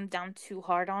want to come down too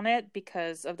hard on it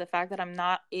because of the fact that I'm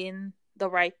not in the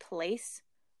right place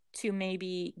to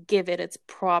maybe give it its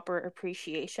proper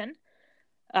appreciation.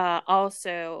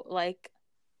 Also, like,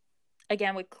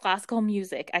 again, with classical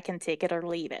music, I can take it or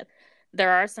leave it.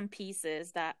 There are some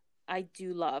pieces that I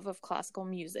do love of classical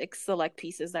music, select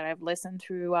pieces that I've listened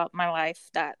throughout my life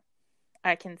that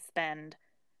I can spend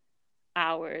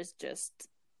hours just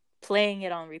playing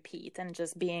it on repeat and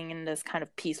just being in this kind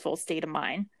of peaceful state of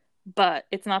mind. But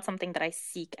it's not something that I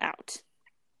seek out.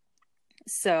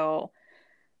 So,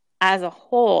 as a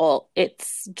whole,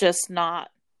 it's just not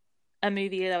a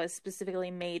movie that was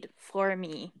specifically made for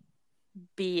me,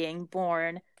 being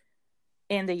born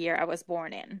in the year I was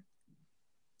born in.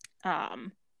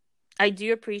 I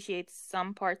do appreciate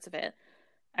some parts of it.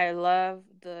 I love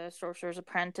the Sorcerer's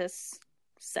Apprentice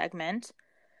segment.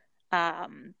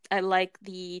 I like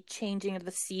the changing of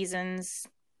the seasons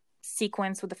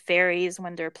sequence with the fairies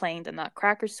when they're playing the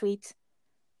Nutcracker Suite.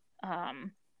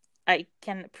 I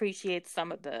can appreciate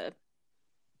some of the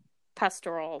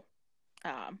pastoral,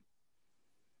 I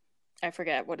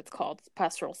forget what it's called,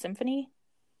 pastoral symphony.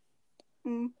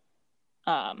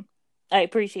 I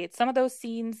appreciate some of those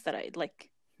scenes that I like.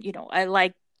 I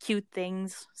like cute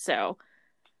things, so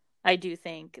I do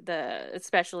think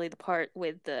especially the part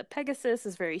with the Pegasus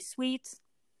is very sweet.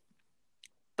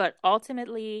 But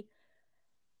ultimately,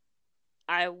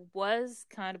 I was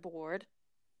kind of bored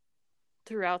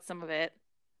throughout some of it,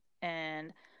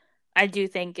 and I do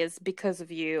think it's because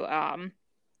of you.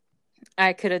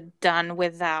 I could have done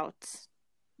without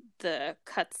the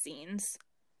cutscenes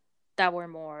that were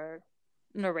more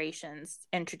narrations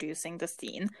introducing the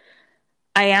scene.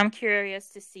 I am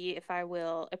curious to see if I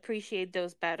will appreciate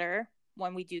those better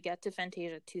when we do get to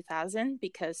Fantasia 2000,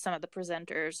 because some of the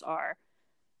presenters are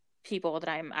people that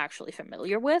I'm actually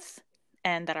familiar with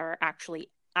and that are actually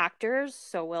actors,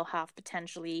 so we'll have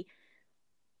potentially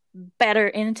better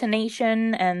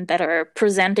intonation and better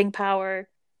presenting power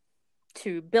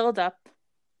to build up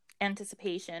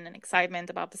anticipation and excitement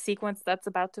about the sequence that's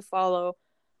about to follow.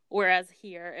 Whereas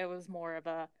here, it was more of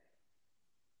a,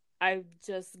 I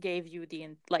just gave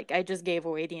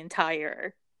away the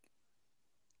entire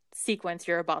sequence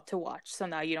you're about to watch, so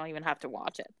now you don't even have to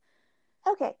watch it.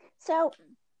 Okay, so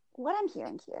what I'm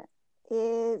hearing here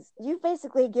is you've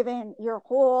basically given your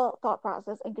whole thought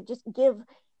process and could just give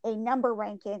a number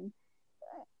ranking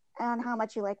on how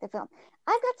much you like the film.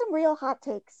 I've got some real hot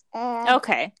takes. And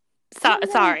okay.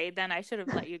 Sorry, then I should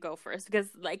have let you go first, because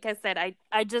like I said,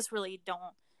 I just really don't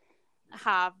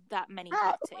have that many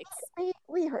hot takes.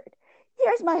 We heard.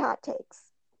 Here's my hot takes.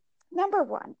 Number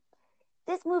one,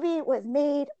 this movie was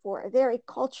made for a very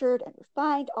cultured and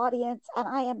refined audience, and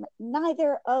I am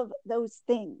neither of those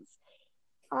things.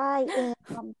 I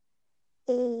am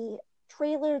a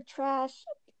trailer trash,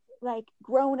 like,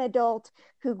 grown adult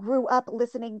who grew up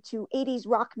listening to 80s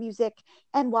rock music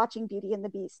and watching Beauty and the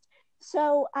Beast.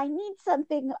 So I need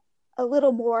something a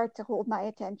little more to hold my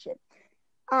attention.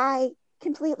 I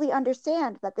completely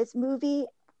understand that this movie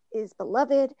is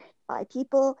beloved by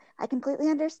people. I completely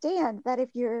understand that if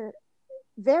you're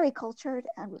very cultured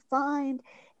and refined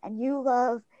and you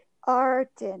love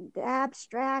art and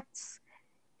abstracts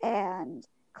and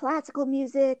classical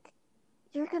music,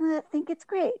 you're gonna think it's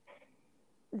great.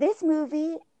 This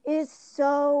movie is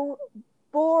so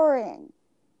boring.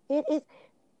 It is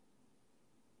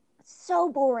so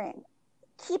boring.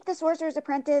 Keep The Sorcerer's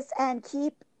Apprentice and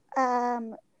keep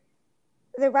The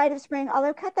Rite of Spring,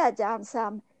 although cut that down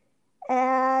some.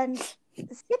 And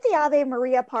skip the Ave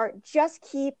Maria part. Just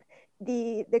keep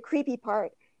the creepy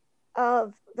part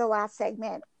of the last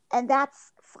segment. And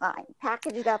that's fine.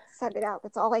 Package it up, send it out.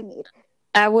 That's all I need.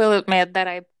 I will admit that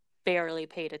I barely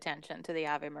paid attention to the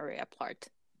Ave Maria part.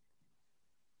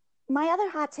 My other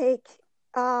hot take,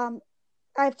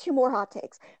 I have two more hot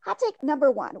takes. Hot take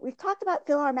number one. We've talked about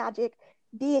PhilharMagic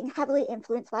being heavily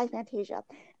influenced by Fantasia.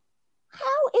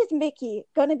 How is Mickey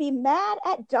going to be mad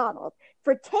at Donald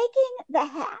for taking the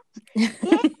hat in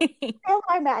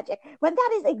PhilharMagic when that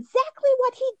is exactly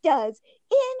what he does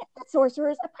in The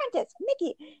Sorcerer's Apprentice?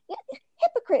 Mickey,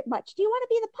 hypocrite much. Do you want to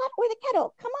be the pot or the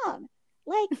kettle? Come on.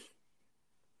 Like,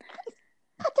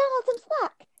 cut Donald some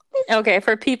slack. Okay,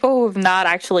 for people who have not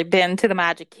actually been to the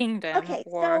Magic Kingdom Okay,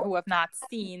 or so who have not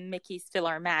seen Mickey's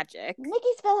PhilharMagic.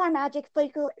 Mickey's PhilharMagic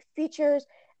features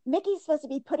Mickey's supposed to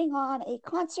be putting on a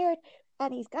concert,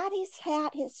 and he's got his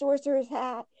hat, his sorcerer's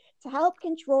hat, to help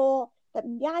control the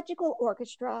magical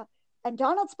orchestra. And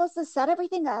Donald's supposed to set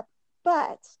everything up,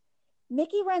 but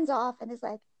Mickey runs off and is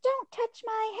like, "Don't touch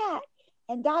my hat."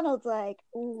 And Donald's like,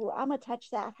 "Ooh, I'm gonna touch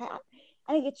that hat."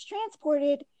 And he gets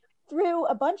transported through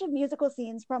a bunch of musical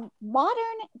scenes from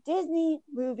modern Disney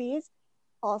movies,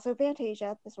 also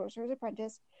Fantasia, The Sorcerer's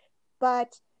Apprentice,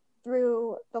 but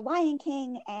through The Lion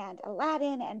King and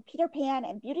Aladdin and Peter Pan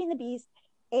and Beauty and the Beast.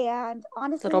 And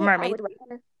honestly, Little Mermaid.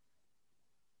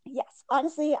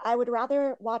 I would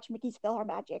rather watch Mickey's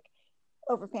PhilharMagic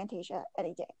over Fantasia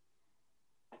any day.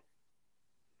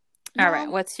 All right,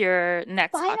 what's your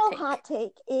next final hot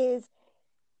take is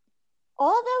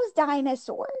all those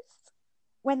dinosaurs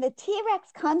when the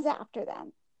T-Rex comes after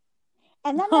them,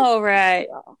 and then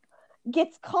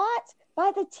gets caught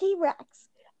by the T-Rex.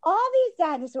 All these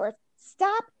dinosaurs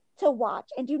stop to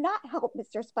watch and do not help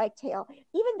Mr. Spiketail,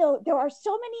 even though there are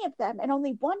so many of them and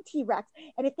only one T-Rex.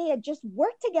 And if they had just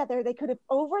worked together, they could have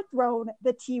overthrown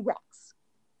the T-Rex.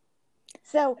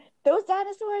 So those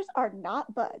dinosaurs are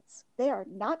not buds. They are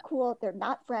not cool. They're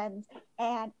not friends.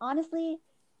 And honestly,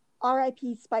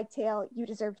 R.I.P. Spiketail, you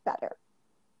deserved better.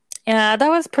 Yeah, that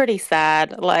was pretty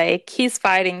sad. Like, he's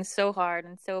fighting so hard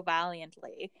and so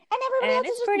valiantly. And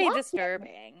it's pretty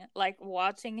disturbing. Like,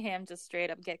 watching him just straight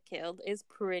up get killed is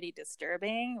pretty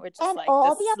disturbing, which is like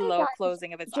the slow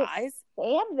closing of his eyes.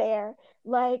 Stand there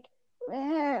like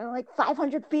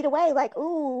 500 feet away, like,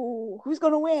 ooh, who's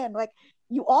going to win? Like,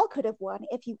 you all could have won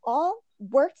if you all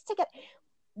worked together.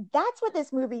 That's what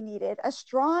this movie needed, a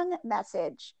strong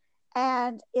message.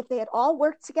 And if they had all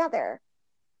worked together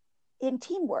in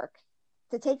teamwork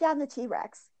to take down the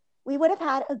T-Rex, we would have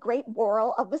had a great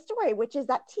moral of the story, which is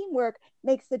that teamwork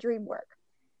makes the dream work.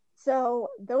 So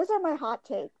those are my hot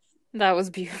takes. That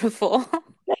was beautiful.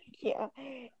 Thank you.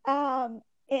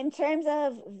 In terms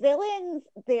of villains,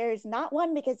 there's not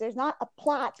one because there's not a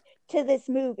plot to this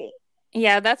movie.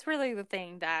 Yeah, that's really the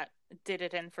thing that did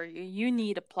it in for you. You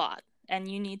need a plot, and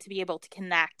you need to be able to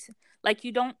connect. Like,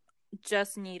 you don't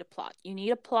just need a plot. You need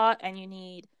a plot, and you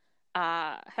need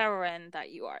heroine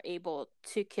that you are able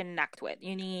to connect with.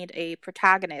 You need a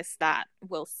protagonist that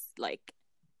will like.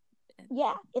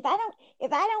 Yeah, if I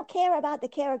don't care about the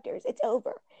characters, it's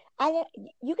over.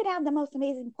 You can have the most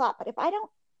amazing plot, but if I don't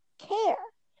care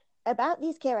about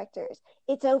these characters,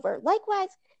 it's over. Likewise,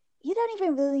 you don't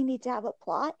even really need to have a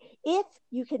plot if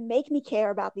you can make me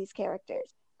care about these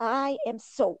characters. I am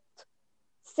sold.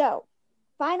 So,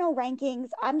 final rankings.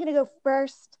 I'm gonna go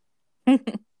first.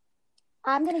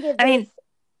 I'm going to give this... I mean,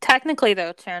 technically,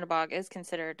 though, Chernabog is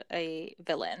considered a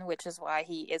villain, which is why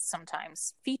he is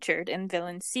sometimes featured in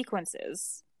villain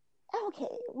sequences.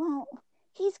 Okay, well,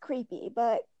 he's creepy,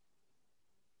 but,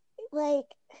 like...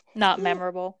 Not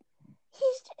memorable.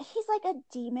 He's like a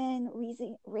demon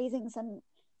raising some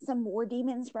more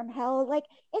demons from hell. Like,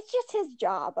 it's just his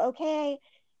job, okay?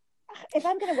 If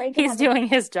I'm going to rank him... He's doing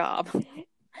his job.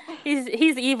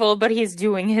 He's evil, but he's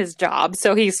doing his job,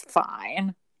 so he's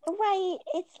fine. Right,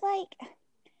 it's like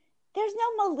there's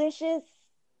no malicious.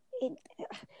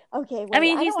 Okay, I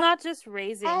mean, he's not just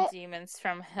raising demons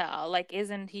from hell. Like,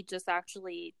 isn't he just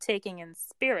actually taking in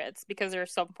spirits? Because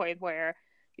there's some point where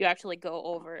you actually go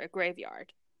over a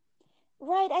graveyard.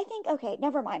 Right. I think. Okay,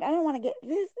 never mind. I don't want to get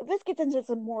this. This gets into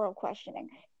some moral questioning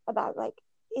about like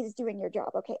is doing your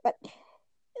job. Okay, but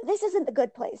this isn't the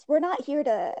good place. We're not here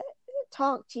to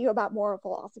talk to you about moral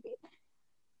philosophy.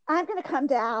 I'm going to come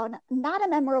down, not a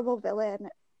memorable villain,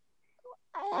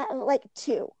 like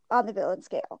 2 on the villain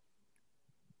scale.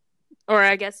 Or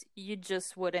I guess you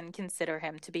just wouldn't consider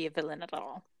him to be a villain at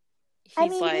all.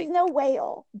 He's no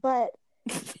whale, but...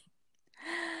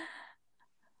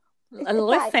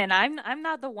 Listen, I'm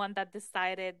not the one that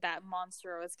decided that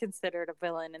Monstro is considered a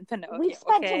villain in Pinocchio. We've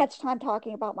spent too much time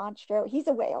talking about Monstro. He's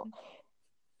a whale.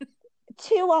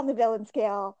 2 on the villain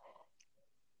scale.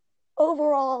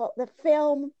 Overall, the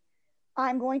film,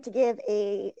 I'm going to give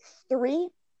a 3.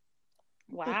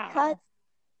 Wow. Because,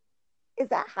 is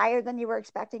that higher than you were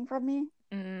expecting from me?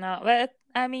 No, but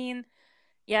I mean,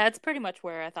 yeah, it's pretty much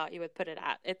where I thought you would put it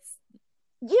at.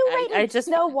 You I rated just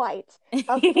Snow White a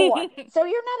 4, so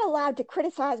you're not allowed to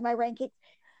criticize my rankings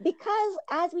because,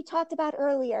 as we talked about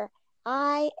earlier,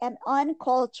 I am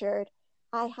uncultured.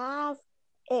 I have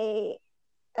a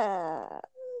uh,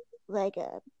 like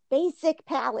a basic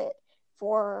palette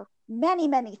for many,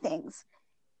 many things,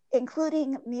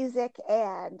 including music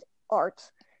and art.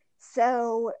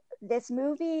 So this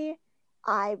movie,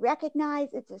 I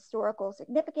recognize its historical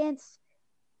significance.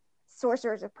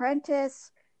 Sorcerer's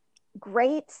Apprentice,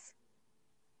 great.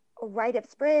 Rite of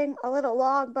Spring, a little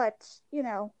long, but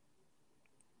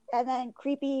and then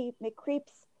Creepy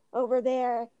McCreeps over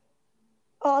there.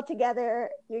 All together,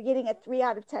 you're getting a 3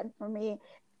 out of 10 from me.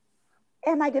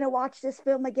 Am I going to watch this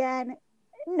film again?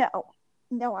 No,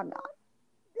 no, I'm not.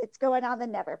 It's going on the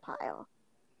never pile.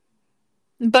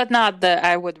 But not the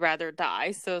I would rather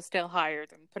die, so still higher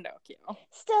than Pinocchio.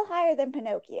 Still higher than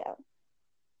Pinocchio.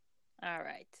 All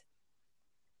right.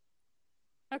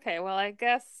 Okay, well, I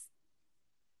guess,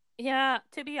 yeah,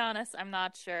 to be honest, I'm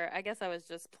not sure. I guess I was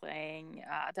just playing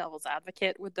devil's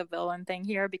advocate with the villain thing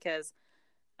here because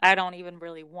I don't even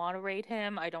really want to rate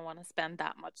him. I don't want to spend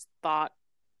that much thought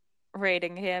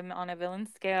rating him on a villain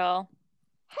scale.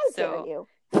 How dare you?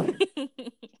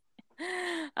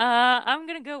 I'm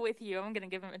gonna go with you. I'm gonna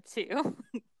give him a 2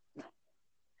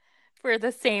 for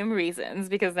the same reasons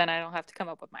because then I don't have to come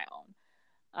up with my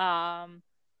own.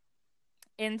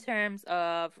 In terms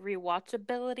of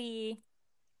rewatchability,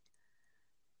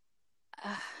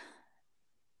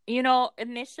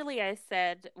 initially I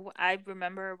said, I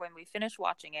remember when we finished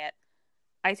watching it,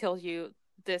 I told you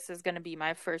this is going to be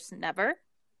my first never.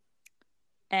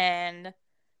 And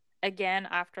again,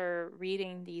 after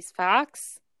reading these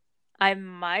facts, I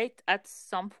might at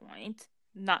some point,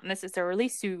 not necessarily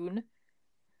soon,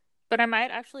 but I might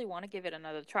actually want to give it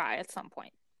another try at some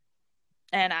point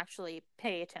and actually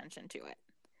pay attention to it.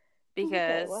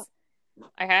 Because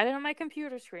I had it on my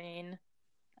computer screen,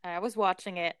 I was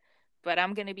watching it, but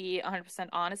I'm going to be 100%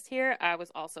 honest here. I was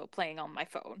also playing on my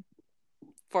phone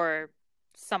for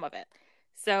some of it.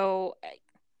 So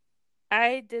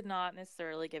I did not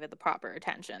necessarily give it the proper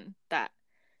attention that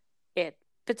it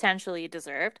potentially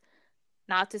deserved.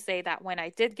 Not to say that when I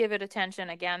did give it attention,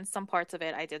 again, some parts of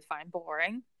it I did find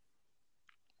boring.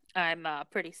 I'm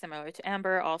pretty similar to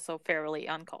Amber, also fairly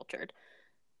uncultured.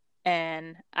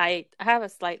 And I have a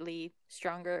slightly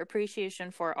stronger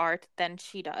appreciation for art than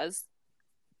she does.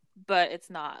 But it's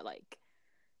not like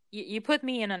you put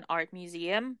me in an art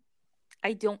museum,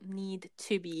 I don't need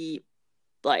to be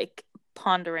like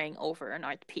pondering over an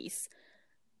art piece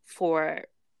for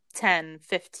 10,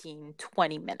 15,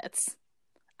 20 minutes.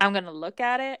 I'm going to look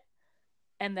at it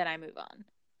and then I move on.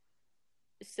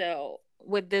 So,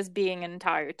 with this being an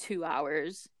entire 2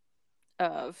 hours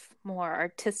of more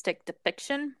artistic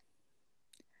depiction,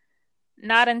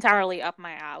 not entirely up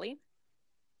my alley.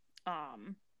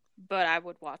 But I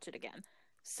would watch it again.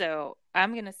 So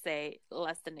I'm going to say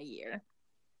less than a year.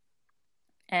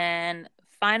 And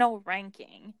final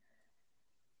ranking.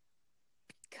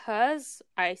 Because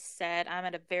I said I'm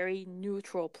at a very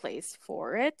neutral place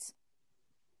for it.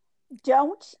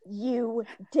 Don't you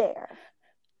dare.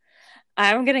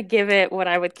 I'm going to give it what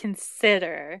I would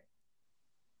consider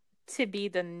to be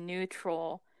the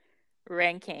neutral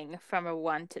ranking from a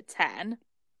 1 to 10.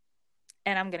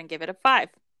 And I'm going to give it a 5.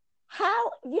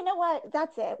 How? You know what?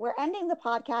 That's it. We're ending the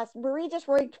podcast. Marie just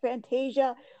ranked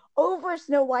Fantasia over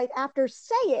Snow White after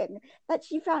saying that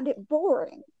she found it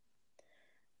boring.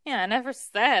 Yeah, I never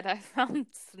said I found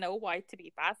Snow White to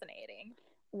be fascinating.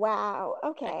 Wow.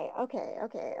 Okay.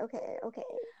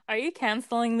 Are you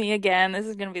canceling me again? This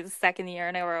is going to be the second week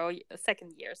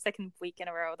in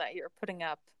a row that you're putting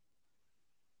up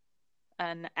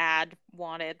an ad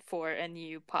wanted for a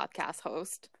new podcast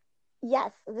host.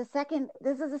 Yes, this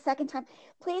is the second time.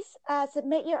 Please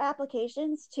submit your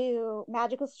applications to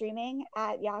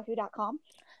magicalstreaming@yahoo.com.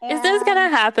 Is this going to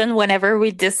happen whenever we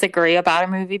disagree about a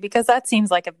movie? Because that seems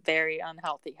like a very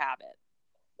unhealthy habit.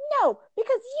 No,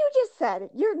 because you just said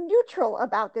you're neutral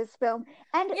about this film.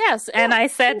 And yes, and I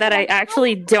said that I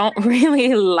actually don't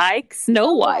really like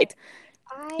Snow White.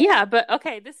 Yeah, but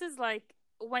okay, this is like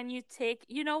when you take,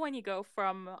 when you go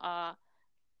from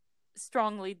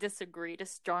strongly disagree to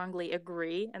strongly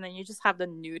agree, and then you just have the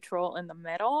neutral in the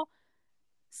middle.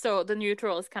 So the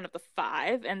neutral is kind of the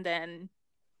 5, and then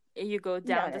you go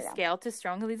down the scale to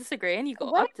strongly disagree, and you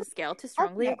go up the scale to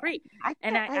strongly agree.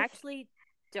 And I actually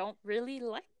don't really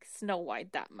like Snow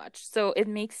White that much. So it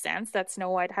makes sense that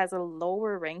Snow White has a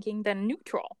lower ranking than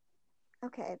neutral.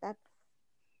 Okay,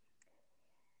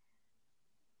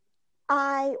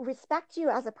 I respect you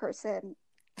as a person.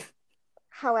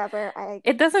 However,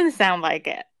 it doesn't sound like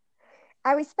it.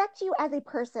 I respect you as a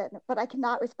person, but I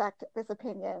cannot respect this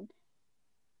opinion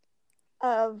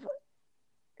of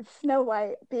Snow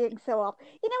White being so off.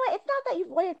 You know what? It's not that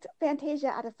you've ranked Fantasia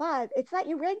out of 5. It's that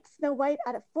you ranked Snow White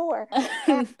out of 4.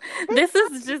 And This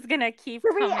is just gonna keep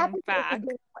 3 episodes coming back.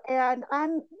 ago, and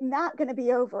I'm not going to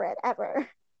be over it ever.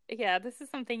 Yeah, this is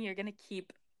something you're gonna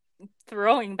keep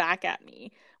throwing back at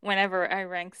me whenever I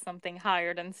rank something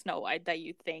higher than Snow White that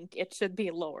you think it should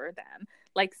be lower than.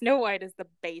 Like, Snow White is the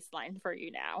baseline for you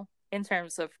now in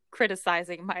terms of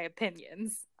criticizing my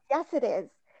opinions. Yes, it is.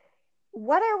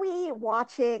 What are we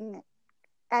watching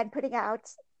and putting out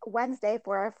Wednesday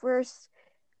for our first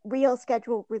real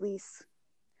scheduled release?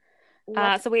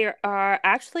 What's So we are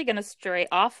actually going to stray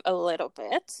off a little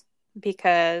bit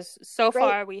because so great?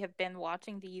 far we have been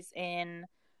watching these in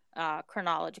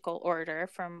chronological order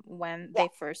from when they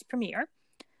Yes, first premiere.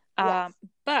 yes.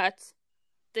 But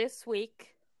this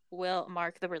week will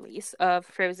mark the release of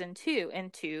Frozen 2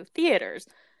 into theaters.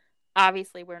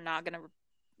 Obviously, we're not going to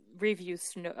review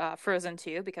Frozen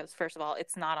 2 because, first of all,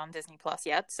 it's not on Disney Plus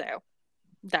yet, so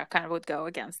that kind of would go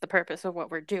against the purpose of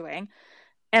what we're doing.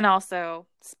 And also,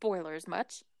 spoilers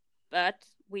much, but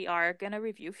we are going to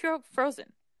review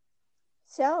Frozen.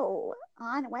 So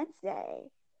on Wednesday,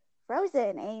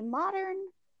 Frozen, a modern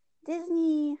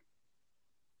Disney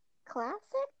classic.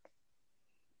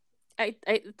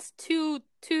 It's too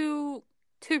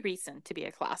recent to be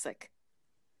a classic.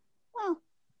 Well,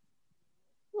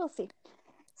 we'll see.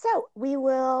 So we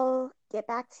will get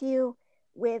back to you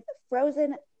with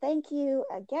Frozen. Thank you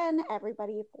again,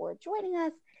 everybody, for joining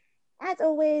us. As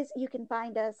always, you can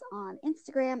find us on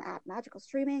Instagram at Magical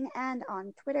Streaming and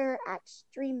on Twitter at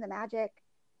Stream the Magic.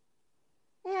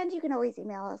 And you can always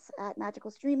email us at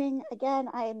Magical Streaming. Again,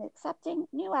 I am accepting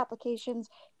new applications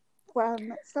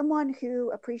from someone who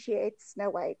appreciates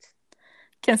Snow White.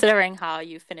 Considering how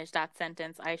you finished that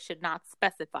sentence, I should not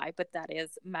specify, but that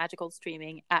is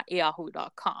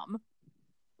magicalstreaming@yahoo.com.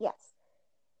 Yes.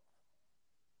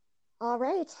 All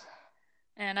right.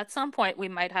 And at some point, we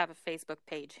might have a Facebook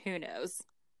page. Who knows?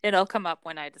 It'll come up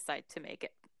when I decide to make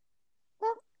it.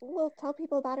 Well, we'll tell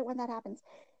people about it when that happens.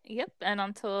 Yep. And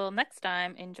until next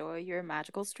time, enjoy your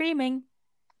magical streaming.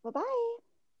 Bye bye.